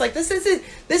did this. Like, this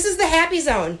is the happy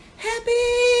zone.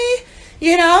 Happy,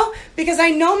 because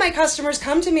I know my customers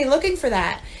come to me looking for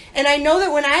that. And I know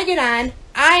that when I get on,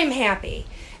 I'm happy.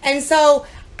 And so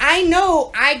I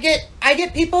know I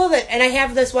get people that, and I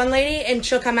have this one lady and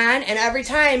she'll come on and every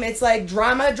time it's like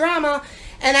drama.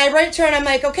 And I write to her and I'm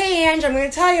like, okay, Ange, I'm going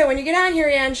to tell you when you get on here,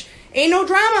 Ange, ain't no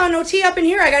drama, no tea up in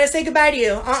here. I got to say goodbye to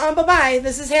you. Bye-bye.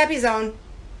 This is Happy Zone.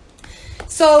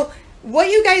 So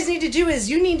what you guys need to do is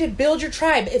you need to build your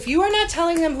tribe. If you are not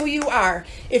telling them who you are,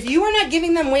 if you are not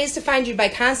giving them ways to find you by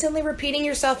constantly repeating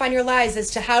yourself on your lives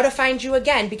as to how to find you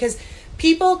again, because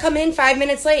people come in 5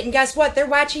 minutes late and guess what? They're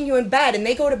watching you in bed and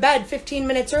they go to bed 15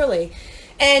 minutes early.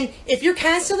 And if you're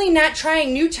constantly not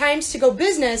trying new times to go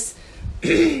business,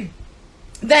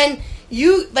 then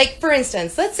you, like, for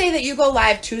instance, let's say that you go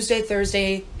live Tuesday,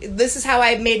 Thursday. This is how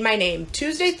I made my name.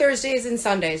 Tuesday, Thursdays, and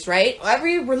Sundays, right?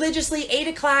 Every religiously 8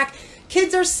 o'clock,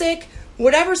 kids are sick,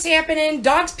 whatever's happening,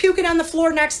 dogs puking on the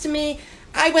floor next to me,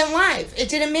 I went live. It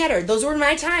didn't matter. Those were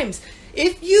my times.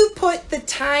 If you put the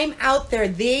time out there,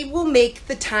 they will make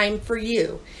the time for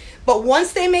you. But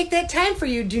once they make that time for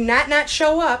you, do not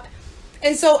show up.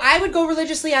 And so I would go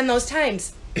religiously on those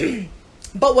times.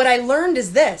 But what I learned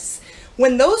is this.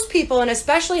 When those people, and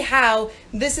especially how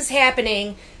this is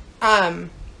happening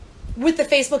with the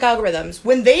Facebook algorithms,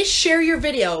 when they share your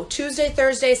video Tuesday,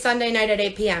 Thursday, Sunday night at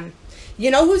 8 p.m., you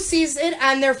know who sees it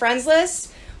on their friends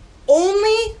list?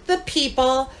 Only the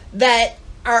people that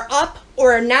are up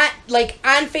or are not, like,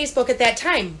 on Facebook at that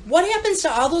time. What happens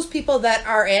to all those people that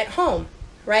are at home,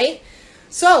 right?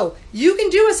 So you can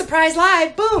do a surprise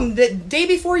live, boom, the day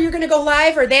before you're going to go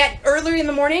live or that earlier in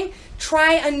the morning,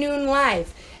 try a noon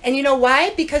live. And you know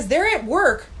why? Because they're at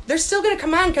work. They're still going to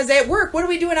come on because at work, what are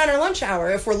we doing on our lunch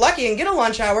hour? If we're lucky and get a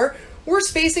lunch hour, we're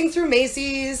spacing through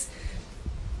Macy's.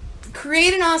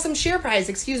 Create an awesome share prize,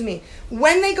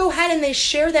 When they go ahead and they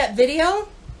share that video,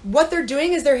 what they're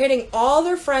doing is they're hitting all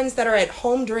their friends that are at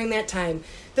home during that time.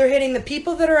 They're hitting the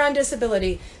people that are on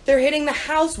disability. They're hitting the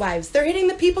housewives. They're hitting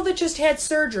the people that just had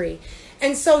surgery.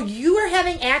 And so you are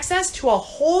having access to a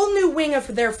whole new wing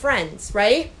of their friends,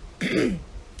 right?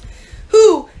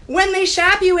 Who, when they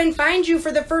shop you and find you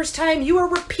for the first time, you are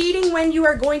repeating when you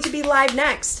are going to be live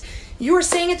next. You are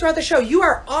saying it throughout the show. You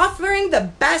are offering the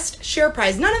best share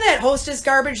prize. None of that hostess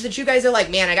garbage that you guys are like,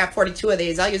 man, I got 42 of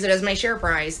these. I'll use it as my share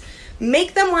prize.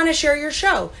 Make them want to share your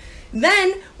show.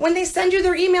 Then when they send you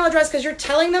their email address because you're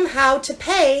telling them how to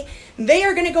pay, they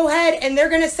are going to go ahead and they're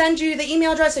going to send you the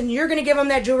email address and you're going to give them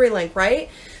that jewelry link, right?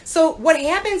 So what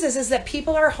happens is that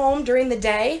people are home during the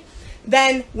day.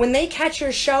 Then when they catch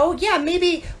your show, yeah,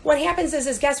 maybe what happens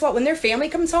is guess what? When their family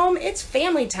comes home, it's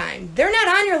family time. They're not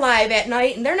on your live at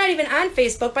night and they're not even on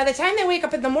Facebook. By the time they wake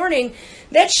up in the morning,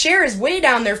 that share is way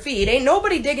down their feed. Ain't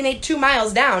nobody digging it 2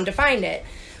 miles down to find it.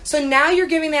 So now you're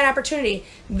giving that opportunity.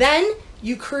 Then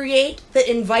you create the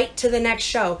invite to the next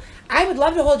show. I would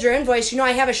love to hold your invoice. You know,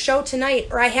 I have a show tonight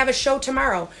or I have a show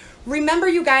tomorrow. Remember,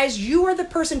 you guys, you are the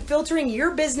person filtering your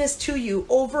business to you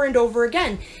over and over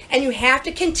again. And you have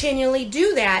to continually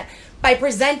do that by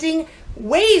presenting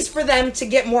ways for them to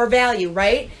get more value,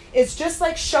 right? It's just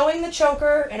like showing the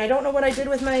choker, and I don't know what I did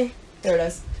with my, there it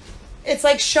is. It's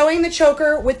like showing the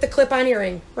choker with the clip-on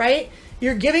earring, right?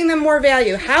 You're giving them more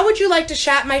value. How would you like to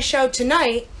shop my show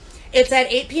tonight? It's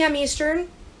at 8 p.m. Eastern.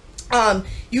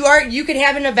 You could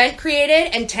have an event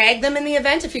created and tag them in the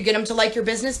event if you get them to like your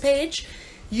business page.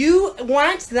 You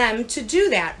want them to do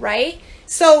that, right?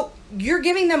 So you're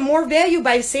giving them more value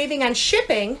by saving on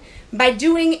shipping, by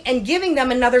doing and giving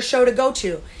them another show to go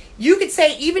to. You could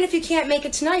say, even if you can't make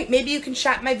it tonight, maybe you can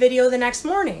shop my video the next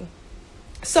morning.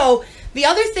 So the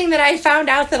other thing that I found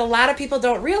out that a lot of people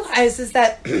don't realize is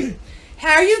that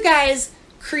how are you guys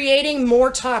creating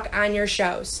more talk on your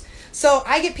shows? So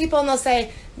I get people and they'll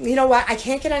say, you know what, I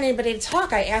can't get anybody to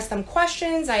talk. I ask them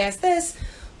questions, I ask this.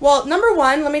 Well, number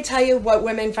one, let me tell you what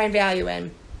women find value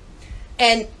in.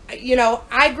 And, you know,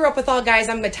 I grew up with all guys.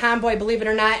 I'm a tomboy, believe it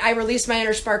or not. I released my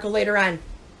inner sparkle later on.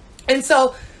 And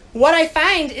so what I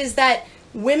find is that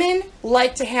women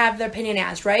like to have their opinion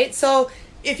asked, right? So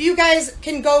if you guys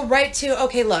can go right to,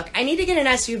 okay, look, I need to get an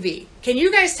SUV. Can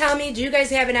you guys tell me, do you guys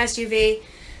have an SUV?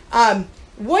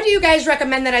 What do you guys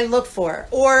recommend that I look for?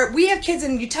 Or we have kids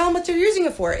and you tell them what they're using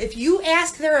it for. If you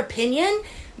ask their opinion,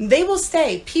 they will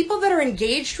stay. People that are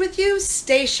engaged with you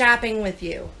stay shopping with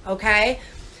you, okay?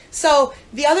 So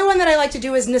the other one that I like to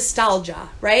do is nostalgia,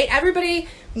 right? Everybody,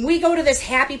 we go to this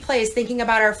happy place thinking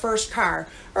about our first car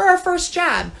or our first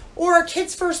job or our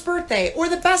kid's first birthday or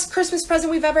the best Christmas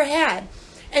present we've ever had.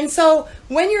 And so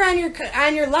when you're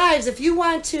on your lives, if you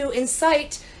want to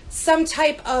incite some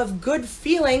type of good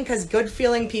feeling, because good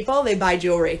feeling people, they buy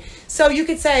jewelry. So you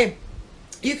could say,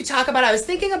 you could talk about, I was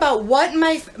thinking about what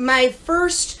my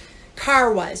first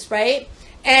car was, right?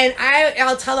 And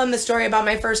I'll tell them the story about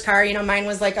my first car. You know, mine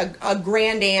was like a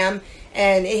Grand Am,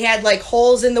 and it had like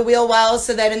holes in the wheel wells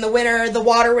so that in the winter the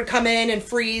water would come in and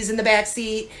freeze in the back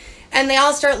seat. And they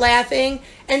all start laughing.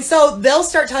 And so they'll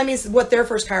start telling me what their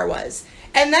first car was.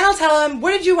 And then I'll tell them,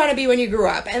 what did you want to be when you grew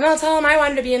up? And I'll tell them I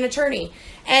wanted to be an attorney.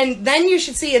 And then you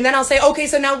should see, and then I'll say, okay,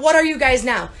 so now what are you guys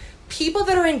now? People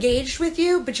that are engaged with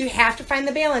you, but you have to find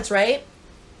the balance, right?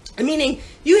 Meaning,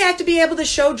 you have to be able to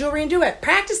show jewelry and do it.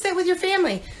 Practice it with your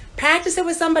family. Practice it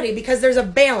with somebody because there's a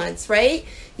balance, right?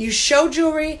 You show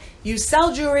jewelry, you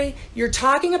sell jewelry, you're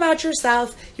talking about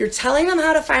yourself, you're telling them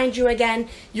how to find you again,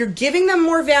 you're giving them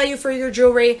more value for your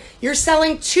jewelry, you're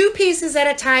selling 2 pieces at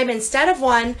a time instead of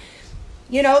 1.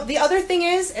 You know, the other thing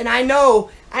is, and I know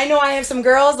I have some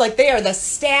girls, like they are the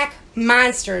stack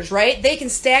monsters, right? They can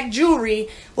stack jewelry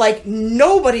like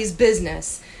nobody's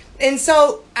business. And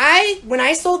so when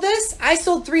I sold this, I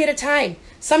sold 3 at a time.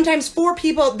 Sometimes 4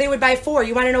 people, they would buy 4.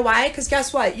 You want to know why? Because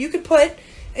guess what? You could put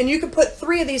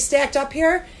 3 of these stacked up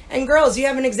here, and girls, you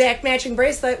have an exact matching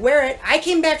bracelet, wear it. I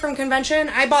came back from convention,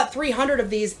 I bought 300 of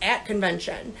these at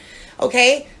convention.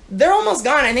 Okay? They're almost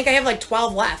gone. I think I have like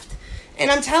 12 left.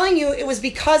 And I'm telling you, it was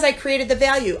because I created the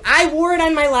value. I wore it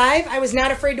on my live. I was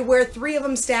not afraid to wear 3 of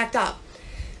them stacked up.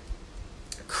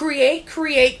 Create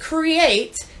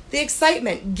the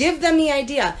excitement. Give them the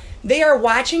idea. They are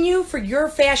watching you for your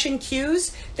fashion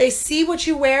cues. They see what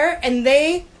you wear, and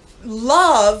they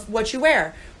love what you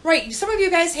wear. Right, some of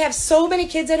you guys have so many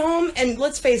kids at home, and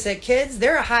let's face it, kids,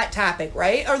 they're a hot topic,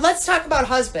 right? Or let's talk about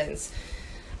husbands.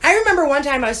 I remember one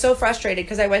time I was so frustrated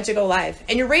because I went to go live,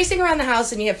 and you're racing around the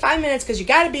house and you have 5 minutes because you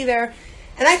got to be there.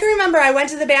 And I can remember I went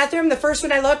to the bathroom, the first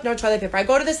one I looked, no toilet paper. I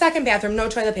go to the second bathroom, no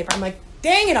toilet paper. I'm like,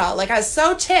 dang it all. Like, I was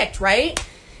so ticked, right?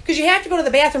 Because you have to go to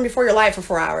the bathroom before you're live for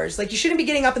 4 hours. Like, you shouldn't be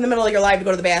getting up in the middle of your live to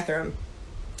go to the bathroom.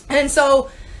 And so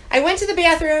I went to the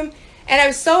bathroom, and I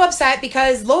was so upset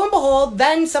because, lo and behold,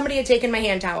 then somebody had taken my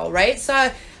hand towel, right?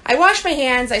 So I washed my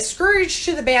hands. I scurried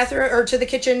to the bathroom or to the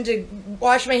kitchen to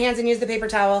wash my hands and use the paper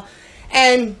towel.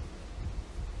 And,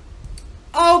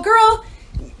 oh, girl,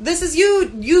 this is you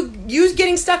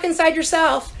getting stuck inside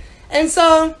yourself. And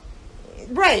so,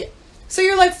 right. So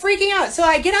you're like freaking out. So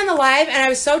I get on the live, and I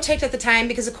was so ticked at the time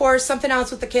because, of course, something else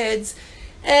with the kids.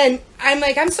 And I'm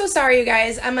like, I'm so sorry, you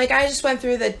guys. I'm like, I just went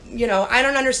through I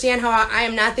don't understand how I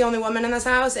am not the only woman in this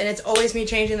house, and it's always me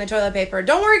changing the toilet paper.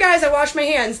 Don't worry, guys, I washed my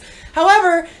hands.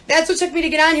 However, that's what took me to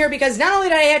get on here, because not only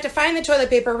did I have to find the toilet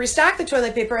paper, restock the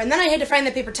toilet paper, and then I had to find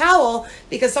the paper towel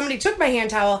because somebody took my hand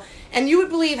towel. And you would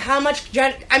believe how much,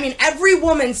 every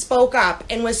woman spoke up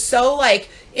and was so, like,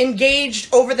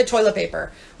 engaged over the toilet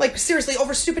paper. Like, seriously,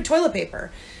 over stupid toilet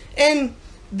paper. And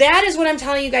that is what I'm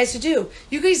telling you guys to do.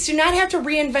 You guys do not have to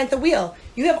reinvent the wheel.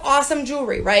 You have awesome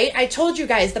jewelry, right? I told you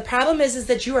guys, the problem is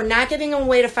that you are not giving them a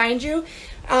way to find you.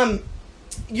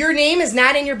 Your name is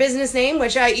not in your business name,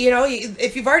 which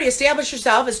if you've already established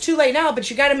yourself, it's too late now, but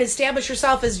you got to establish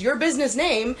yourself as your business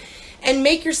name and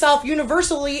make yourself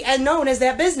universally and known as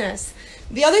that business.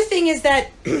 The other thing is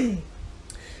that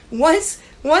once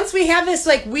we have this,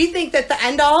 like, we think that the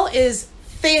end all is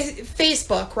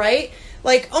Facebook, right?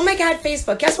 Like, oh my God,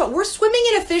 Facebook. Guess what? We're swimming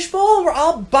in a fishbowl. We're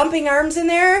all bumping arms in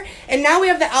there. And now we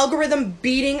have the algorithm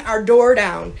beating our door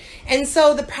down. And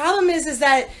so the problem is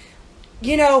that,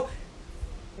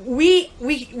 we're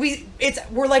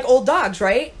like old dogs,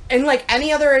 right? And like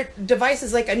any other device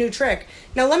is like a new trick.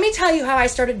 Now, let me tell you how I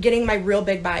started getting my real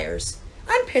big buyers.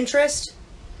 On Pinterest.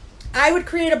 I would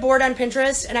create a board on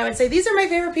Pinterest, and I would say, these are my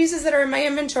favorite pieces that are in my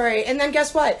inventory. And then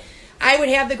guess what? I would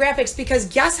have the graphics, because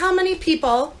guess how many of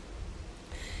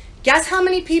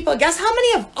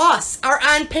us are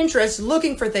on Pinterest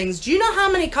looking for things? Do you know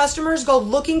how many customers go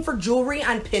looking for jewelry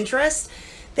on Pinterest?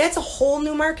 That's a whole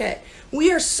new market.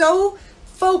 We are so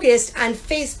focused on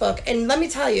Facebook. And let me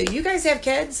tell you, you guys have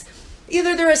kids.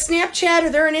 Either they're a Snapchat or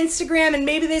they're an Instagram, and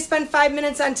maybe they spend 5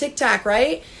 minutes on TikTok,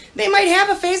 right? They might have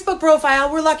a Facebook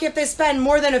profile. We're lucky if they spend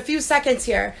more than a few seconds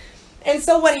here. And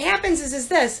so what happens is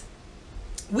this.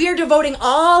 We are devoting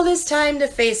all this time to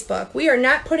Facebook. We are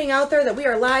not putting out there that we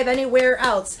are live anywhere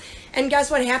else. And guess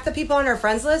what? Half the people on our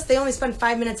friends list, they only spend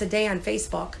 5 minutes a day on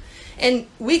Facebook. And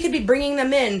we could be bringing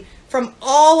them in from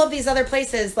all of these other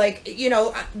places. Like,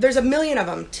 there's a million of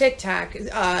them. TikTok,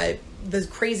 the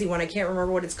crazy one, I can't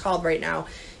remember what it's called right now.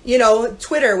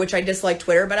 Twitter, which I dislike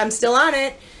Twitter, but I'm still on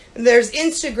it. There's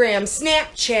Instagram,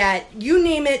 Snapchat, you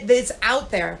name it, it's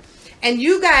out there. And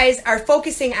you guys are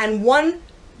focusing on one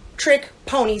trick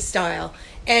pony style.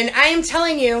 And I am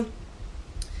telling you,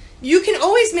 you can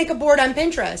always make a board on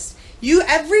Pinterest.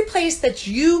 Every place that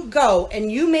you go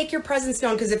and you make your presence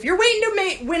known, because if you're waiting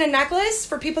to win a necklace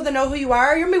for people to know who you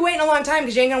are, you're going to be waiting a long time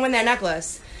because you ain't going to win that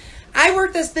necklace. I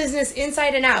work this business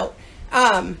inside and out.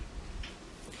 I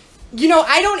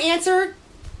don't answer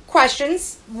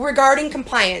questions regarding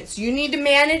compliance. You need to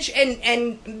manage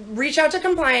and reach out to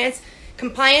compliance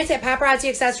at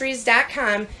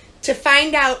paparazziaccessories.com to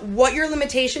find out what your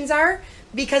limitations are,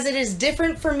 because it is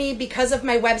different for me because of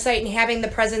my website and having the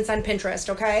presence on Pinterest,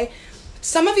 okay?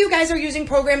 Some of you guys are using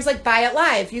programs like Buy It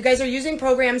Live. You guys are using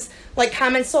programs like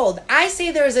Comment Sold. I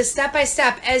say there is a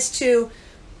step-by-step as to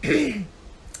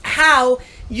how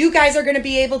you guys are going to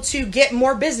be able to get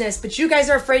more business, but you guys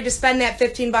are afraid to spend that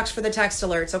 $15 for the text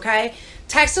alerts, okay?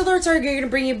 Text alerts are going to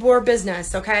bring you more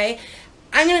business, okay?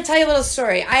 I'm going to tell you a little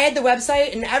story. I had the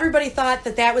website, and everybody thought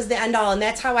that that was the end-all, and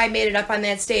that's how I made it up on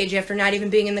that stage after not even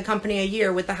being in the company a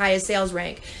year with the highest sales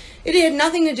rank. It had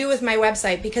nothing to do with my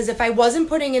website, because if I wasn't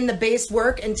putting in the base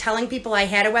work and telling people I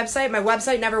had a website, my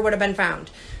website never would have been found.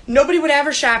 Nobody would have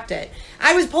ever shopped it.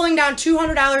 I was pulling down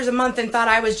 $200 a month and thought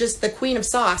I was just the queen of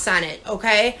sauce on it,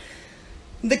 okay?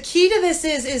 The key to this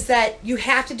is that you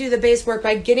have to do the base work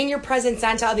by getting your presence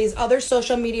onto all these other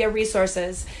social media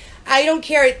resources. I don't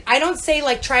care. I don't say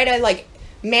like try to like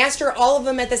master all of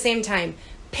them at the same time.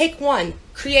 Pick one,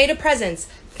 create a presence,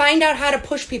 find out how to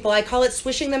push people. I call it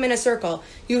swishing them in a circle.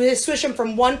 You swish them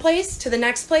from one place to the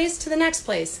next place to the next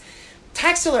place.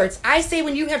 Text alerts. I say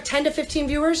when you have 10 to 15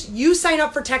 viewers, you sign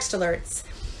up for text alerts.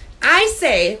 I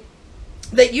say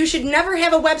that you should never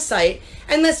have a website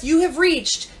unless you have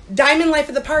reached Diamond Life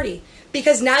of the Party,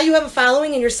 because now you have a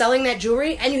following and you're selling that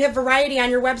jewelry and you have variety on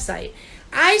your website.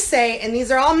 I say, and these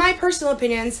are all my personal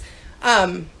opinions,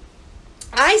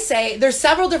 I say there's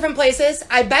several different places.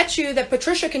 I bet you that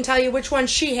Patricia can tell you which one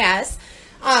she has.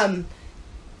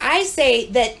 I say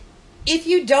that if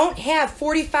you don't have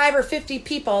 45 or 50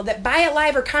 people, that Buy It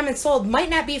Live or Comment Sold might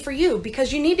not be for you,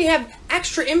 because you need to have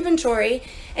extra inventory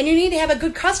and you need to have a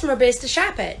good customer base to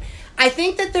shop it. I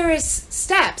think that there is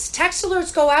steps. Text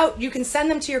alerts go out. You can send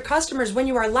them to your customers when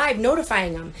you are live,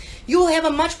 notifying them. You will have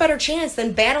a much better chance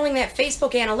than battling that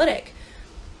Facebook analytic.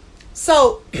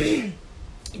 So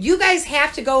you guys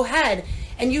have to go ahead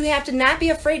and you have to not be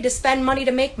afraid to spend money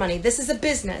to make money. This is a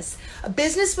business. A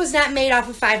business was not made off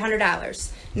of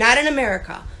 $500. Not in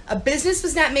America. A business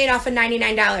was not made off of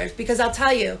 $99, because I'll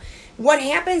tell you, what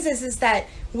happens is that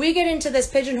we get into this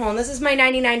pigeonhole, and this is my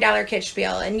 $99 kit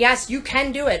spiel, and yes, you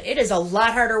can do it. It is a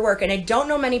lot harder work, and I don't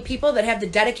know many people that have the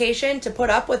dedication to put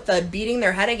up with the beating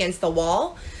their head against the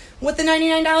wall with the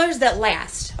 $99 that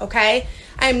last, okay?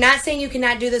 I'm not saying you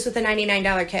cannot do this with a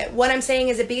 $99 kit. What I'm saying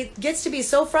is it gets to be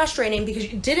so frustrating because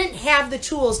you didn't have the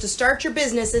tools to start your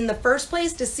business in the first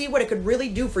place to see what it could really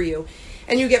do for you,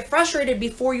 and you get frustrated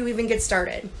before you even get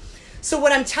started. So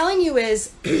what I'm telling you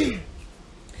is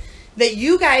that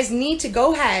you guys need to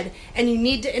go ahead and you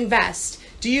need to invest.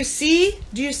 Do you see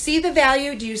the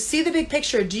value? Do you see the big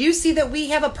picture? Do you see that we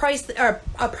have a price or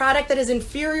a product that is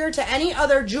inferior to any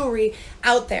other jewelry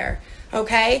out there?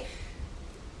 Okay?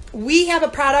 We have a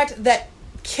product that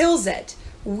kills it.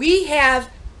 We have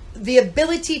the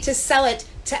ability to sell it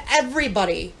to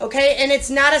everybody, okay? And it's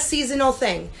not a seasonal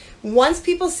thing. Once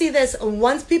people see this,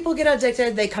 once people get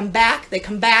addicted, they come back, and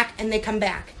they come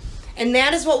back. And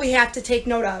that is what we have to take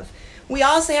note of. We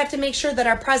also have to make sure that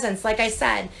our presence, like I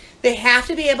said, they have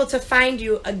to be able to find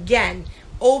you again,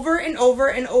 over and over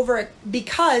and over,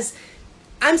 because,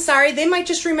 I'm sorry, they might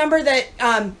just remember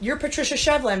that you're Patricia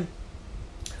Shevlin,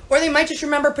 or they might just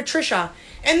remember Patricia,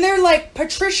 and they're like,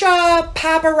 Patricia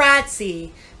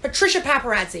Paparazzi,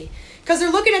 because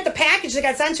they're looking at the package that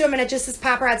got sent to them, and it just says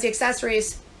Paparazzi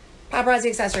Accessories.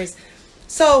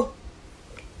 So,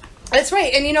 that's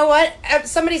right. And you know what?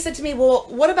 Somebody said to me, well,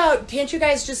 what about, can't you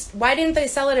guys just, why didn't they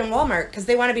sell it in Walmart? Because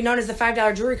they want to be known as the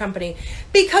 $5 jewelry company.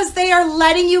 Because they are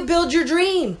letting you build your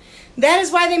dream. That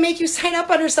is why they make you sign up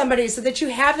under somebody, so that you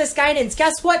have this guidance.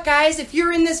 Guess what, guys? If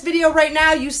you're in this video right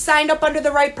now, you signed up under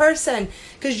the right person,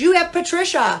 because you have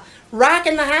Patricia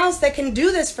rocking the house that can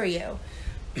do this for you.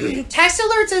 Text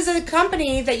Alerts is a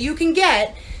company that you can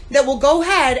get that will go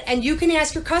ahead and you can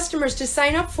ask your customers to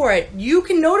sign up for it. You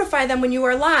can notify them when you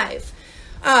are live.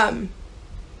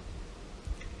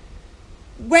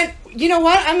 You know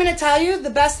what? I'm going to tell you the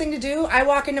best thing to do. I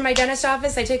walk into my dentist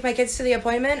office. I take my kids to the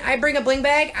appointment. I bring a bling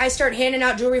bag. I start handing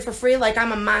out jewelry for free like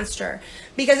I'm a monster,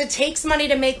 because it takes money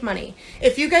to make money.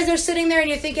 If you guys are sitting there and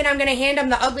you're thinking I'm going to hand them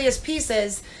the ugliest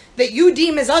pieces that you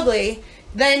deem as ugly,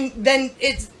 then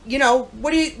it's, you know,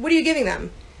 what are you giving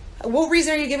them? What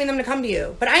reason are you giving them to come to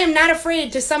you? But I am not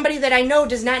afraid to somebody that I know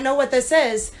does not know what this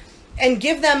is, and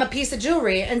give them a piece of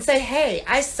jewelry and say, hey,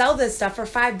 I sell this stuff for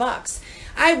 $5.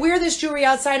 I wear this jewelry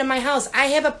outside of my house. I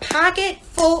have a pocket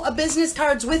full of business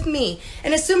cards with me.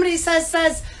 And if somebody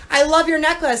says, I love your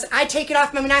necklace, I take it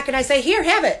off my neck and I say, here,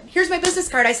 have it. Here's my business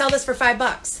card. I sell this for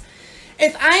 $5.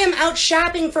 If I am out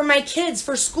shopping for my kids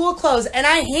for school clothes and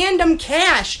I hand them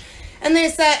cash and they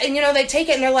said, and they take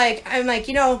it and they're like, I'm like,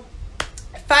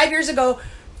 5 years ago,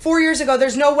 4 years ago,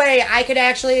 there's no way I could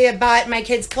actually have bought my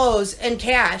kids clothes in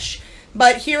cash.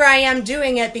 But here I am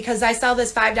doing it because I sell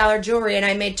this $5 jewelry and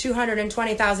I made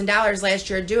 $220,000 last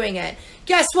year doing it.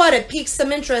 Guess what? It piques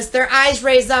some interest. Their eyes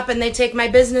raise up and they take my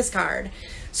business card.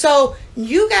 So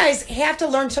you guys have to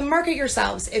learn to market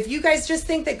yourselves. If you guys just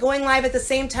think that going live at the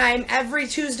same time every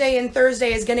Tuesday and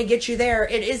Thursday is going to get you there,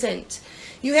 it isn't.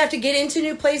 You have to get into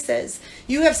new places.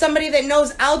 You have somebody that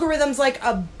knows algorithms like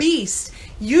a beast.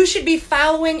 You should be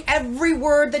following every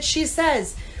word that she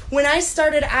says. When I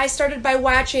started by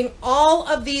watching all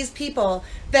of these people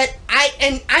that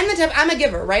I'm a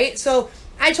giver, right? So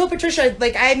I told Patricia,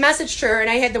 I messaged her and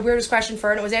I had the weirdest question for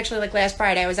her, and it was actually last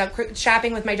Friday. I was out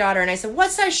shopping with my daughter and I said,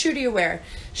 what size shoe do you wear?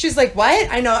 She's like, what?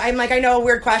 I know, a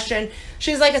weird question.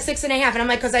 She's like a 6.5. And I'm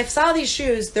like, because I saw these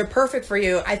shoes, they're perfect for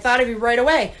you. I thought of you right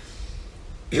away.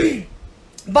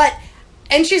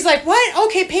 And she's like, what?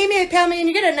 Okay, pay me and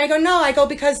you get it. And I go, no,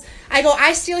 because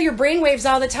I steal your brainwaves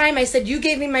all the time. I said, you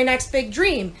gave me my next big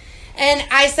dream. And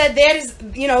I said, that is,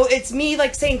 it's me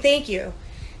saying thank you.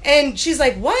 And she's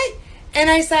like, what? And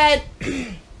I said,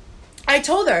 I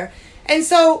told her. And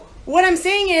so what I'm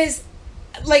saying is,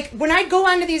 when I go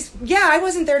onto these, I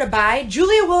wasn't there to buy.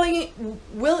 Julia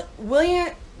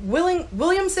Willingham.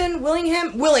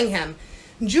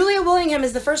 Julia Willingham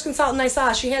is the first consultant I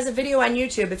saw. She has a video on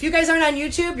YouTube. If you guys aren't on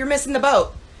YouTube, you're missing the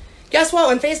boat. Guess what?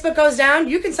 When Facebook goes down,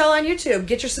 you can sell on YouTube.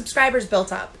 Get your subscribers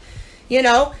built up. You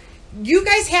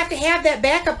guys have to have that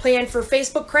backup plan for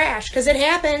Facebook crash because it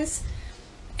happens.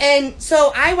 And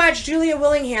so I watched Julia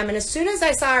Willingham, and as soon as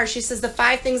I saw her, she says the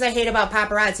 5 things I hate about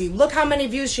paparazzi. Look how many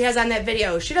views she has on that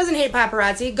video. She doesn't hate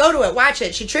paparazzi. Go to it. Watch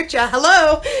it. She tricked you.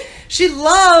 Hello. She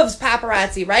loves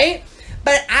paparazzi, right?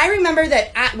 But I remember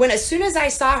that as soon as I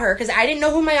saw her, because I didn't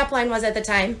know who my upline was at the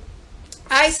time,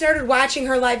 I started watching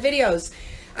her live videos.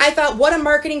 I thought, what a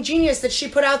marketing genius that she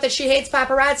put out that she hates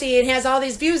paparazzi and has all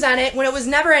these views on it when it was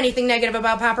never anything negative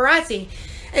about paparazzi.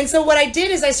 And so what I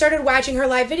did is I started watching her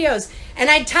live videos, and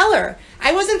I'd tell her.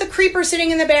 I wasn't the creeper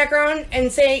sitting in the background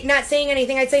and not saying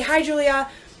anything. I'd say, hi, Julia.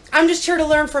 I'm just here to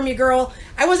learn from you, girl.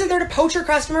 I wasn't there to poach her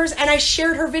customers, and I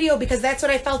shared her video because that's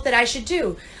what I felt that I should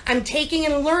do. I'm taking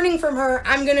and learning from her.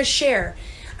 I'm going to share.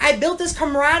 I built this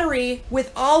camaraderie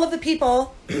with all of the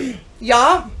people.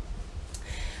 Y'all.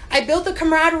 I built the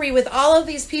camaraderie with all of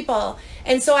these people.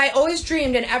 And so I always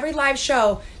dreamed in every live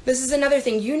show, this is another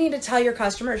thing, you need to tell your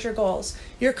customers your goals.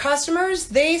 Your customers,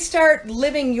 they start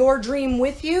living your dream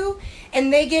with you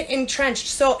and they get entrenched.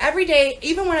 So every day,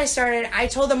 even when I started, I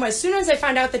told them as soon as I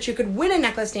found out that you could win a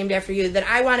necklace named after you, that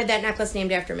I wanted that necklace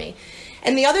named after me.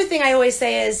 And the other thing I always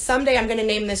say is someday I'm going to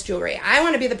name this jewelry. I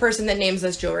want to be the person that names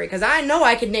this jewelry because I know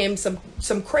I could name some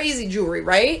crazy jewelry,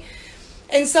 right?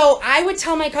 And so I would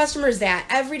tell my customers that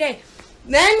every day.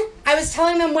 Then I was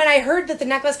telling them when I heard that the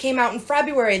necklace came out in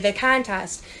February, the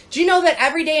contest. Do you know that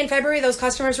every day in February, those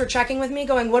customers were checking with me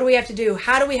going, what do we have to do?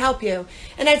 How do we help you?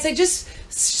 And I'd say, just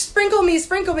sprinkle me.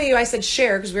 I said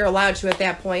share because we were allowed to at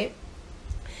that point.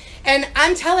 And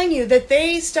I'm telling you that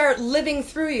they start living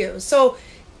through you. So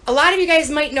a lot of you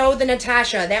guys might know the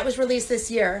Natasha. That was released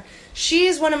this year. She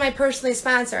is one of my personally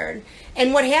sponsored.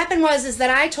 And what happened is that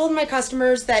I told my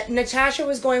customers that Natasha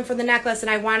was going for the necklace and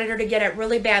I wanted her to get it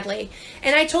really badly.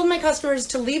 And I told my customers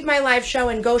to leave my live show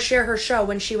and go share her show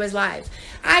when she was live.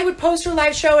 I would post her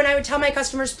live show and I would tell my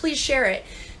customers, please share it.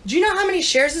 Do you know how many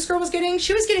shares this girl was getting?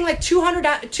 She was getting like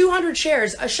 200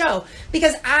 shares a show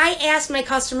because I asked my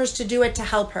customers to do it to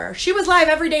help her. She was live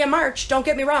every day in March, don't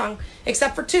get me wrong,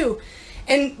 except for 2.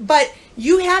 But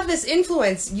you have this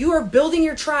influence. You are building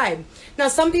your tribe. Now,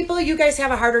 some people, you guys have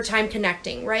a harder time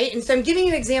connecting, right? And so I'm giving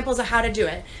you examples of how to do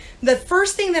it. The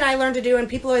first thing that I learned to do, and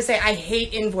people always say, I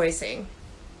hate invoicing.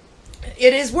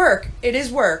 It is work. It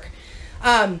is work.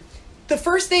 The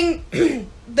first thing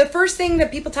that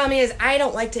people tell me is, I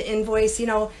don't like to invoice.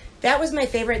 That was my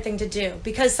favorite thing to do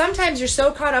because sometimes you're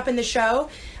so caught up in the show.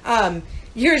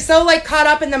 You're so caught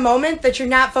up in the moment that you're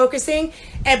not focusing.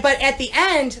 But at the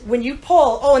end, when you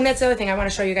pull, and that's the other thing, I want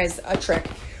to show you guys a trick.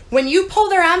 When you pull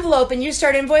their envelope and you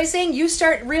start invoicing, you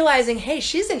start realizing, hey,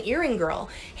 she's an earring girl.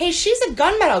 Hey, she's a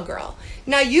gunmetal girl.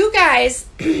 Now you guys,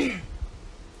 well,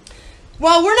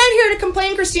 we're not here to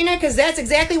complain, Christina, because that's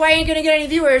exactly why I ain't going to get any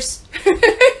viewers.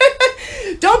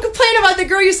 Don't complain about the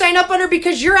girl you signed up under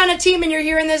because you're on a team and you're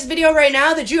here in this video right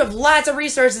now that you have lots of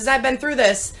resources. I've been through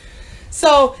this.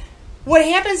 So what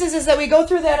happens is that we go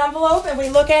through that envelope and we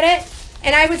look at it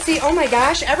And I would see, oh my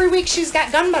gosh, every week she's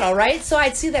got gunmetal, right? So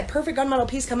I'd see that perfect gunmetal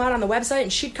piece come out on the website,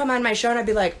 and she'd come on my show, and I'd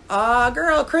be like,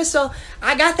 girl, Crystal,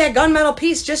 I got that gunmetal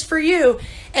piece just for you.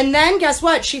 And then guess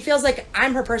what? She feels like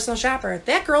I'm her personal shopper.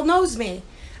 That girl knows me.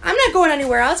 I'm not going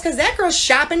anywhere else because that girl's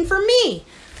shopping for me,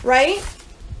 right?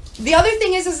 The other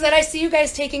thing is that I see you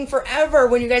guys taking forever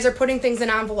when you guys are putting things in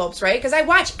envelopes, right? Because I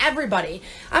watch everybody.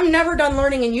 I'm never done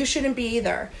learning, and you shouldn't be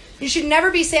either. You should never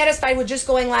be satisfied with just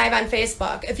going live on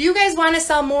Facebook. If you guys want to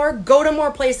sell more, go to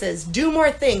more places, do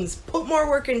more things, put more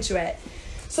work into it.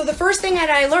 So the first thing that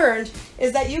I learned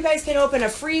is that you guys can open a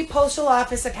free postal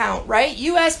office account, right?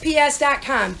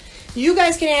 USPS.com. You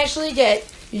guys can actually get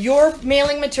your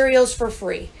mailing materials for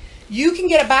free. You can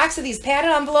get a box of these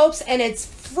padded envelopes, and it's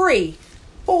free.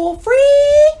 Full free.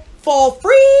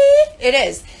 It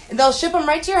is. And they'll ship them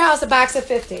right to your house, a box of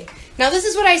 50. Now, this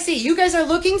is what I see. You guys are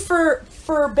looking for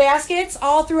baskets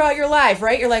all throughout your life,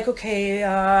 right? You're like, okay,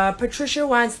 Patricia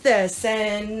wants this.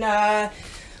 And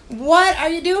what are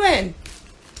you doing?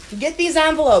 Get these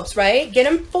envelopes, right? Get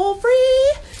them full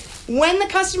free. When the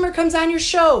customer comes on your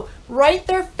show, write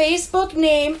their Facebook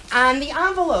name on the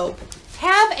envelope.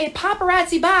 Have a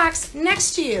paparazzi box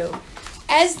next to you.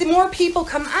 As the more people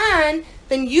come on,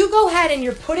 then you go ahead and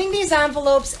you're putting these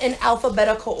envelopes in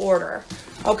alphabetical order,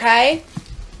 okay?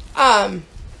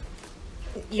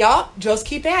 Yup, just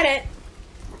keep at it.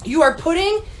 You are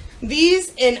putting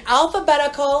these in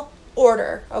alphabetical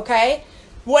order, okay?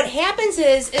 What happens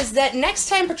is that next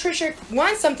time Patricia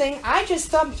wants something, I just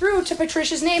thumb through to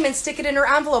Patricia's name and stick it in her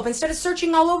envelope instead of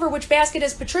searching all over which basket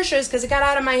is Patricia's because it got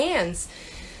out of my hands.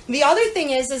 The other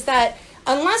thing is that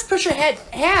unless Patricia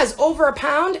has over a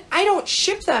pound, I don't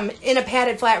ship them in a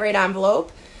padded flat rate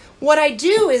envelope. What I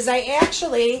do is I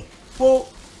actually will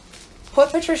put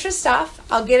Patricia's stuff.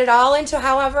 I'll get it all into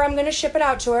however I'm going to ship it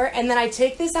out to her. And then I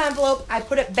take this envelope, I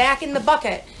put it back in the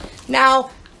bucket.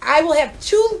 Now, I will have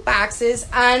 2 boxes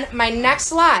on my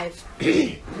next live,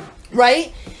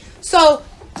 right? So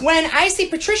when I see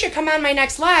Patricia come on my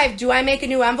next live, do I make a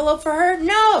new envelope for her?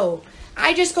 No.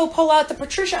 I just go pull out the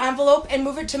Patricia envelope and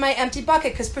move it to my empty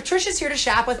bucket because Patricia's here to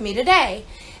shop with me today.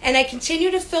 And I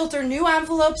continue to filter new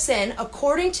envelopes in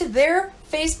according to their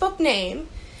Facebook name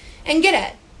and get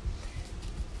it.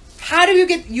 How do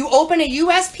you open a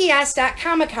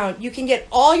USPS.com account. You can get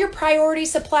all your priority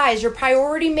supplies, your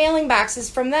priority mailing boxes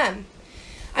from them.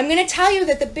 I'm going to tell you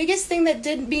that the biggest thing that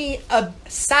did me a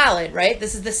solid, right?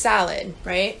 This is the solid,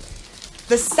 right?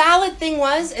 The solid thing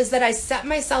is that I set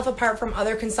myself apart from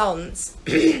other consultants.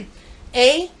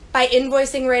 A, by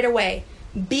invoicing right away.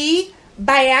 B,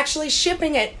 by actually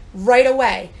shipping it right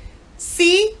away.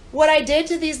 C, what I did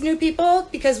to these new people,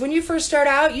 because when you first start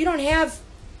out, you don't have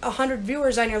 100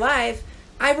 viewers on your live.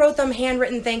 I wrote them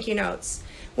handwritten thank you notes.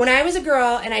 When I was a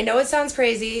girl, and I know it sounds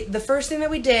crazy, the first thing that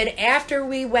we did after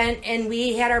we went and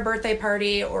we had our birthday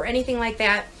party or anything like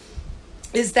that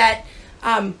is that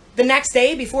the next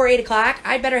day before 8 o'clock,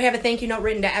 I'd better have a thank you note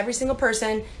written to every single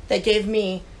person that gave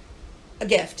me a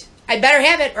gift. I'd better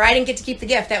have it or I didn't get to keep the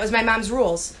gift. That was my mom's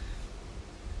rules.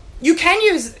 You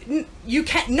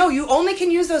only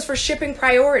can use those for shipping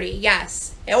priority.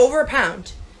 Yes, over a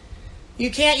pound. You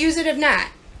can't use it if not.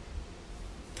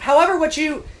 However, what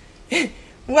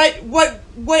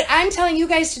I'm telling you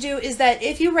guys to do is that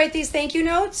if you write these thank you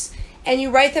notes and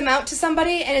you write them out to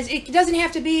somebody, and it doesn't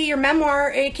have to be your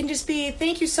memoir, it can just be,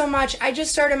 thank you so much, I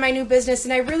just started my new business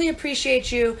and I really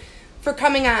appreciate you for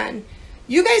coming on.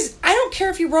 You guys, I don't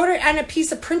care if you wrote it on a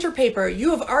piece of printer paper,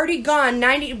 you have already gone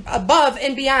above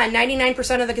and beyond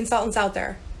 99% of the consultants out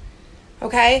there.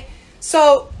 Okay?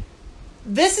 So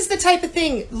this is the type of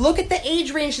thing. Look at the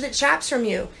age range that shops from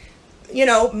you. You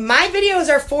know, my videos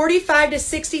are 45 to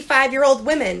 65-year-old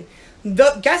women.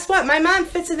 Guess what? My mom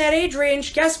fits in that age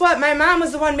range. Guess what? My mom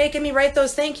was the one making me write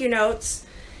those thank you notes.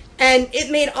 And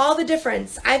it made all the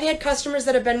difference. I've had customers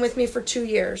that have been with me for 2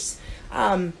 years.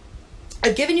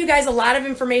 I've given you guys a lot of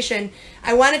information.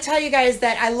 I want to tell you guys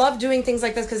that I love doing things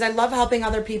like this because I love helping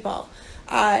other people.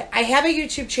 I have a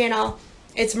YouTube channel.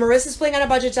 It's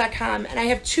marissasblingonabudget.com, and I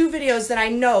have 2 videos that I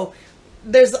know.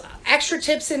 There's extra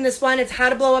tips in this one. It's how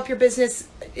to blow up your business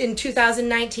in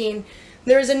 2019.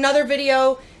 There's another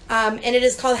video, and it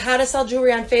is called How to Sell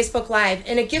Jewelry on Facebook Live,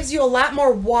 and it gives you a lot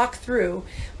more walkthrough.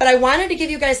 But I wanted to give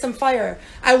you guys some fire.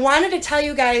 I wanted to tell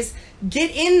you guys,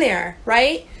 get in there,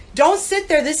 right? Don't sit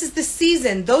there. This is the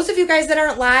season. Those of you guys that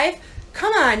aren't live,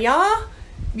 come on, y'all.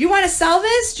 You want to sell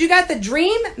this? You got the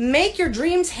dream? Make your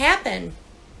dreams happen.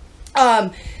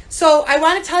 So I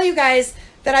want to tell you guys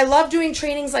that I love doing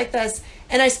trainings like this,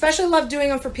 and I especially love doing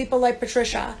them for people like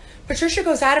Patricia. Patricia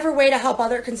goes out of her way to help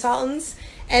other consultants,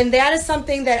 And that is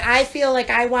something that I feel like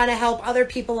I want to help other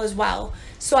people as well.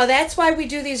 So that's why we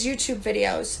do these YouTube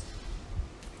videos.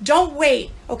 Don't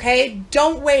wait, okay?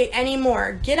 Don't wait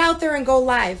anymore. Get out there and go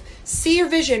live. See your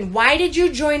vision. Why did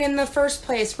you join in the first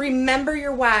place? Remember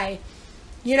your why.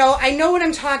 You know, I know what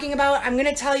I'm talking about. I'm going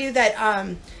to tell you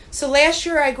that, so last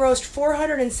year I grossed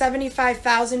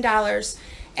 $475,000,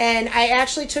 and I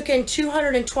actually took in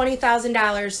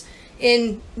 $220,000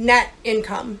 in net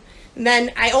income. And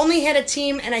then I only had a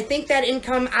team, and I think that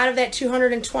income out of that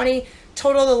 220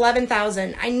 totaled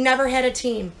 11,000. I never had a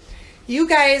team. You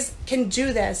guys can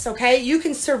do this, okay? You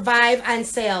can survive on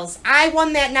sales. I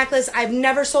won that necklace. I've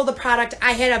never sold a product.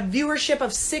 I had a viewership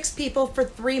of 6 people for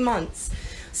 3 months.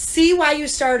 See why you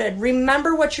started.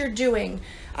 Remember what you're doing.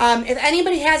 If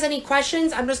anybody has any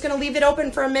questions, I'm just going to leave it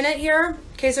open for a minute here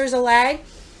in case there's a lag.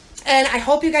 And I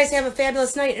hope you guys have a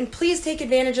fabulous night. And please take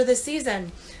advantage of this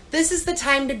season. This is the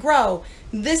time to grow.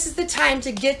 This is the time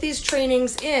to get these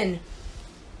trainings in.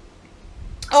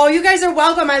 Oh, you guys are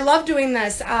welcome. I love doing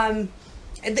this.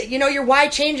 You know, your why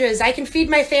changes. I can feed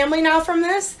my family now from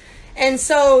this. And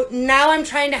so now I'm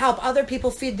trying to help other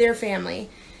people feed their family.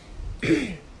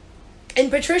 And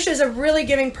Patricia's a really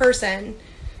giving person.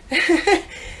 And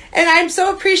I'm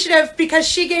so appreciative because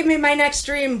she gave me my next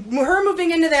dream. Her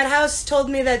moving into that house told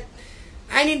me that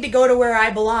I need to go to where I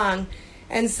belong.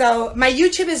 And so my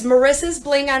YouTube is Marissa's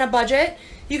Bling on a Budget.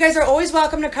 You guys are always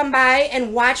welcome to come by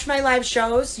and watch my live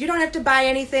shows. You don't have to buy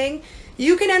anything.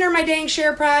 You can enter my dang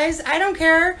share prize. I don't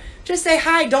care. Just say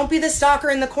hi. Don't be the stalker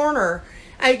in the corner.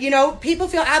 You know, people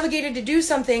feel obligated to do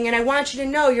something, and I want you to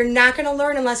know you're not going to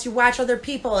learn unless you watch other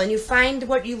people and you find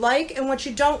what you like and what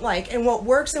you don't like and what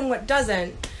works and what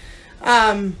doesn't.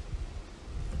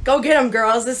 Go get them,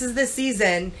 girls. This is the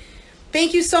season.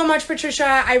 Thank you so much,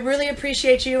 Patricia. I really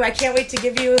appreciate you. I can't wait to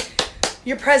give you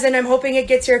your present. I'm hoping it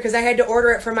gets here because I had to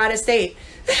order it from out of state.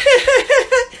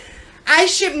 I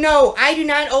do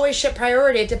not always ship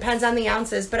priority. It depends on the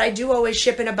ounces, but I do always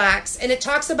ship in a box. And it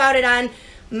talks about it on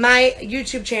my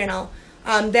YouTube channel.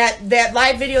 That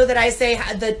live video that I say,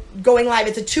 the going live,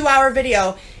 it's a 2-hour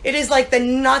video. It is like the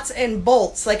nuts and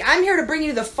bolts. Like, I'm here to bring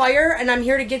you the fire, and I'm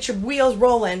here to get your wheels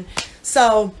rolling.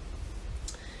 So,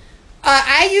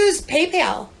 I use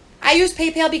PayPal. I use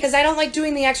PayPal because I don't like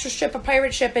doing the extra ship of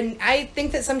pirate ship, and I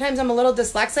think that sometimes I'm a little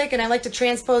dyslexic, and I like to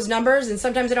transpose numbers, and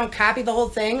sometimes I don't copy the whole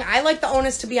thing. I like the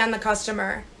onus to be on the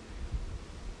customer.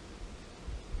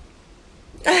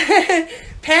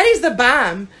 Patty's the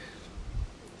bomb.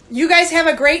 You guys have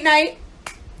a great night.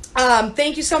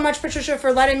 Thank you so much, Patricia,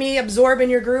 for letting me absorb in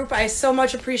your group. I so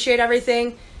much appreciate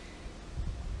everything.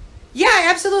 Yeah,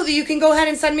 absolutely. You can go ahead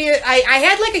and send me. I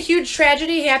had like a huge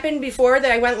tragedy happen before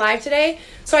that I went live today.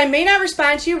 So I may not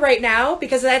respond to you right now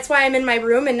because that's why I'm in my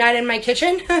room and not in my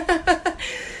kitchen.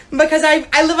 Because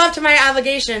I live up to my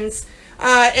obligations.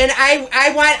 And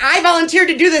I volunteered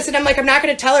to do this, and I'm like, I'm not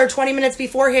going to tell her 20 minutes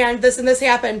beforehand this and this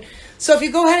happened. So if you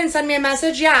go ahead and send me a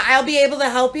message, yeah, I'll be able to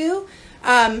help you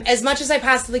as much as I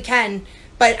possibly can.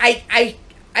 But I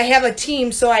have a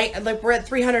team, so we're at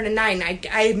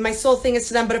 309. My sole thing is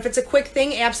to them, but if it's a quick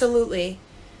thing, absolutely.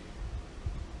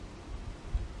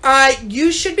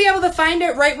 You should be able to find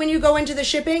it right when you go into the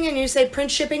shipping and you say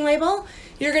print shipping label.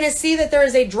 You're going to see that there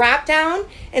is a drop down,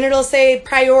 and it'll say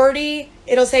priority,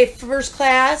 it'll say first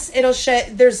class,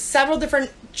 there's several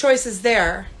different choices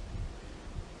there.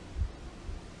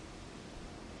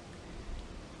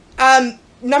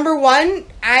 Number one,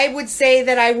 I would say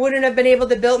that I wouldn't have been able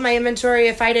to build my inventory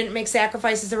if I didn't make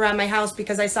sacrifices around my house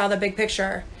because I saw the big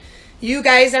picture. You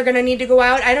guys are going to need to go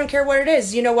out. I don't care what it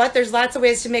is. You know what? There's lots of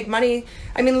ways to make money.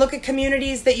 I mean, look at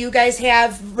communities that you guys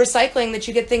have recycling that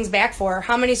you get things back for.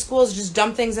 How many schools just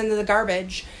dump things into the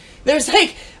garbage? There's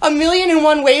like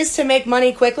 1,000,001 ways to make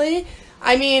money quickly.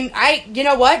 I mean, you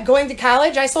know what? Going to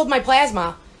college, I sold my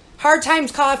plasma. Hard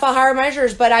times call for hard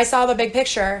measures, but I saw the big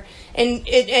picture. And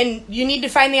you need to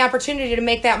find the opportunity to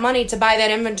make that money to buy that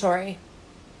inventory.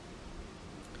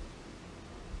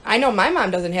 I know my mom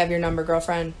doesn't have your number,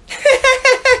 girlfriend.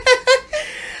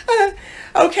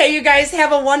 Okay, you guys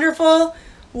have a wonderful,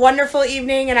 wonderful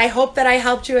evening, and I hope that I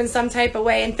helped you in some type of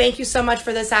way. And thank you so much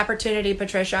for this opportunity,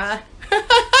 Patricia.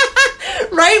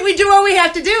 Right? We do what we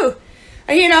have to do.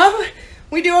 You know?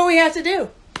 We do what we have to do.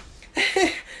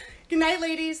 Good night,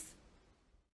 ladies.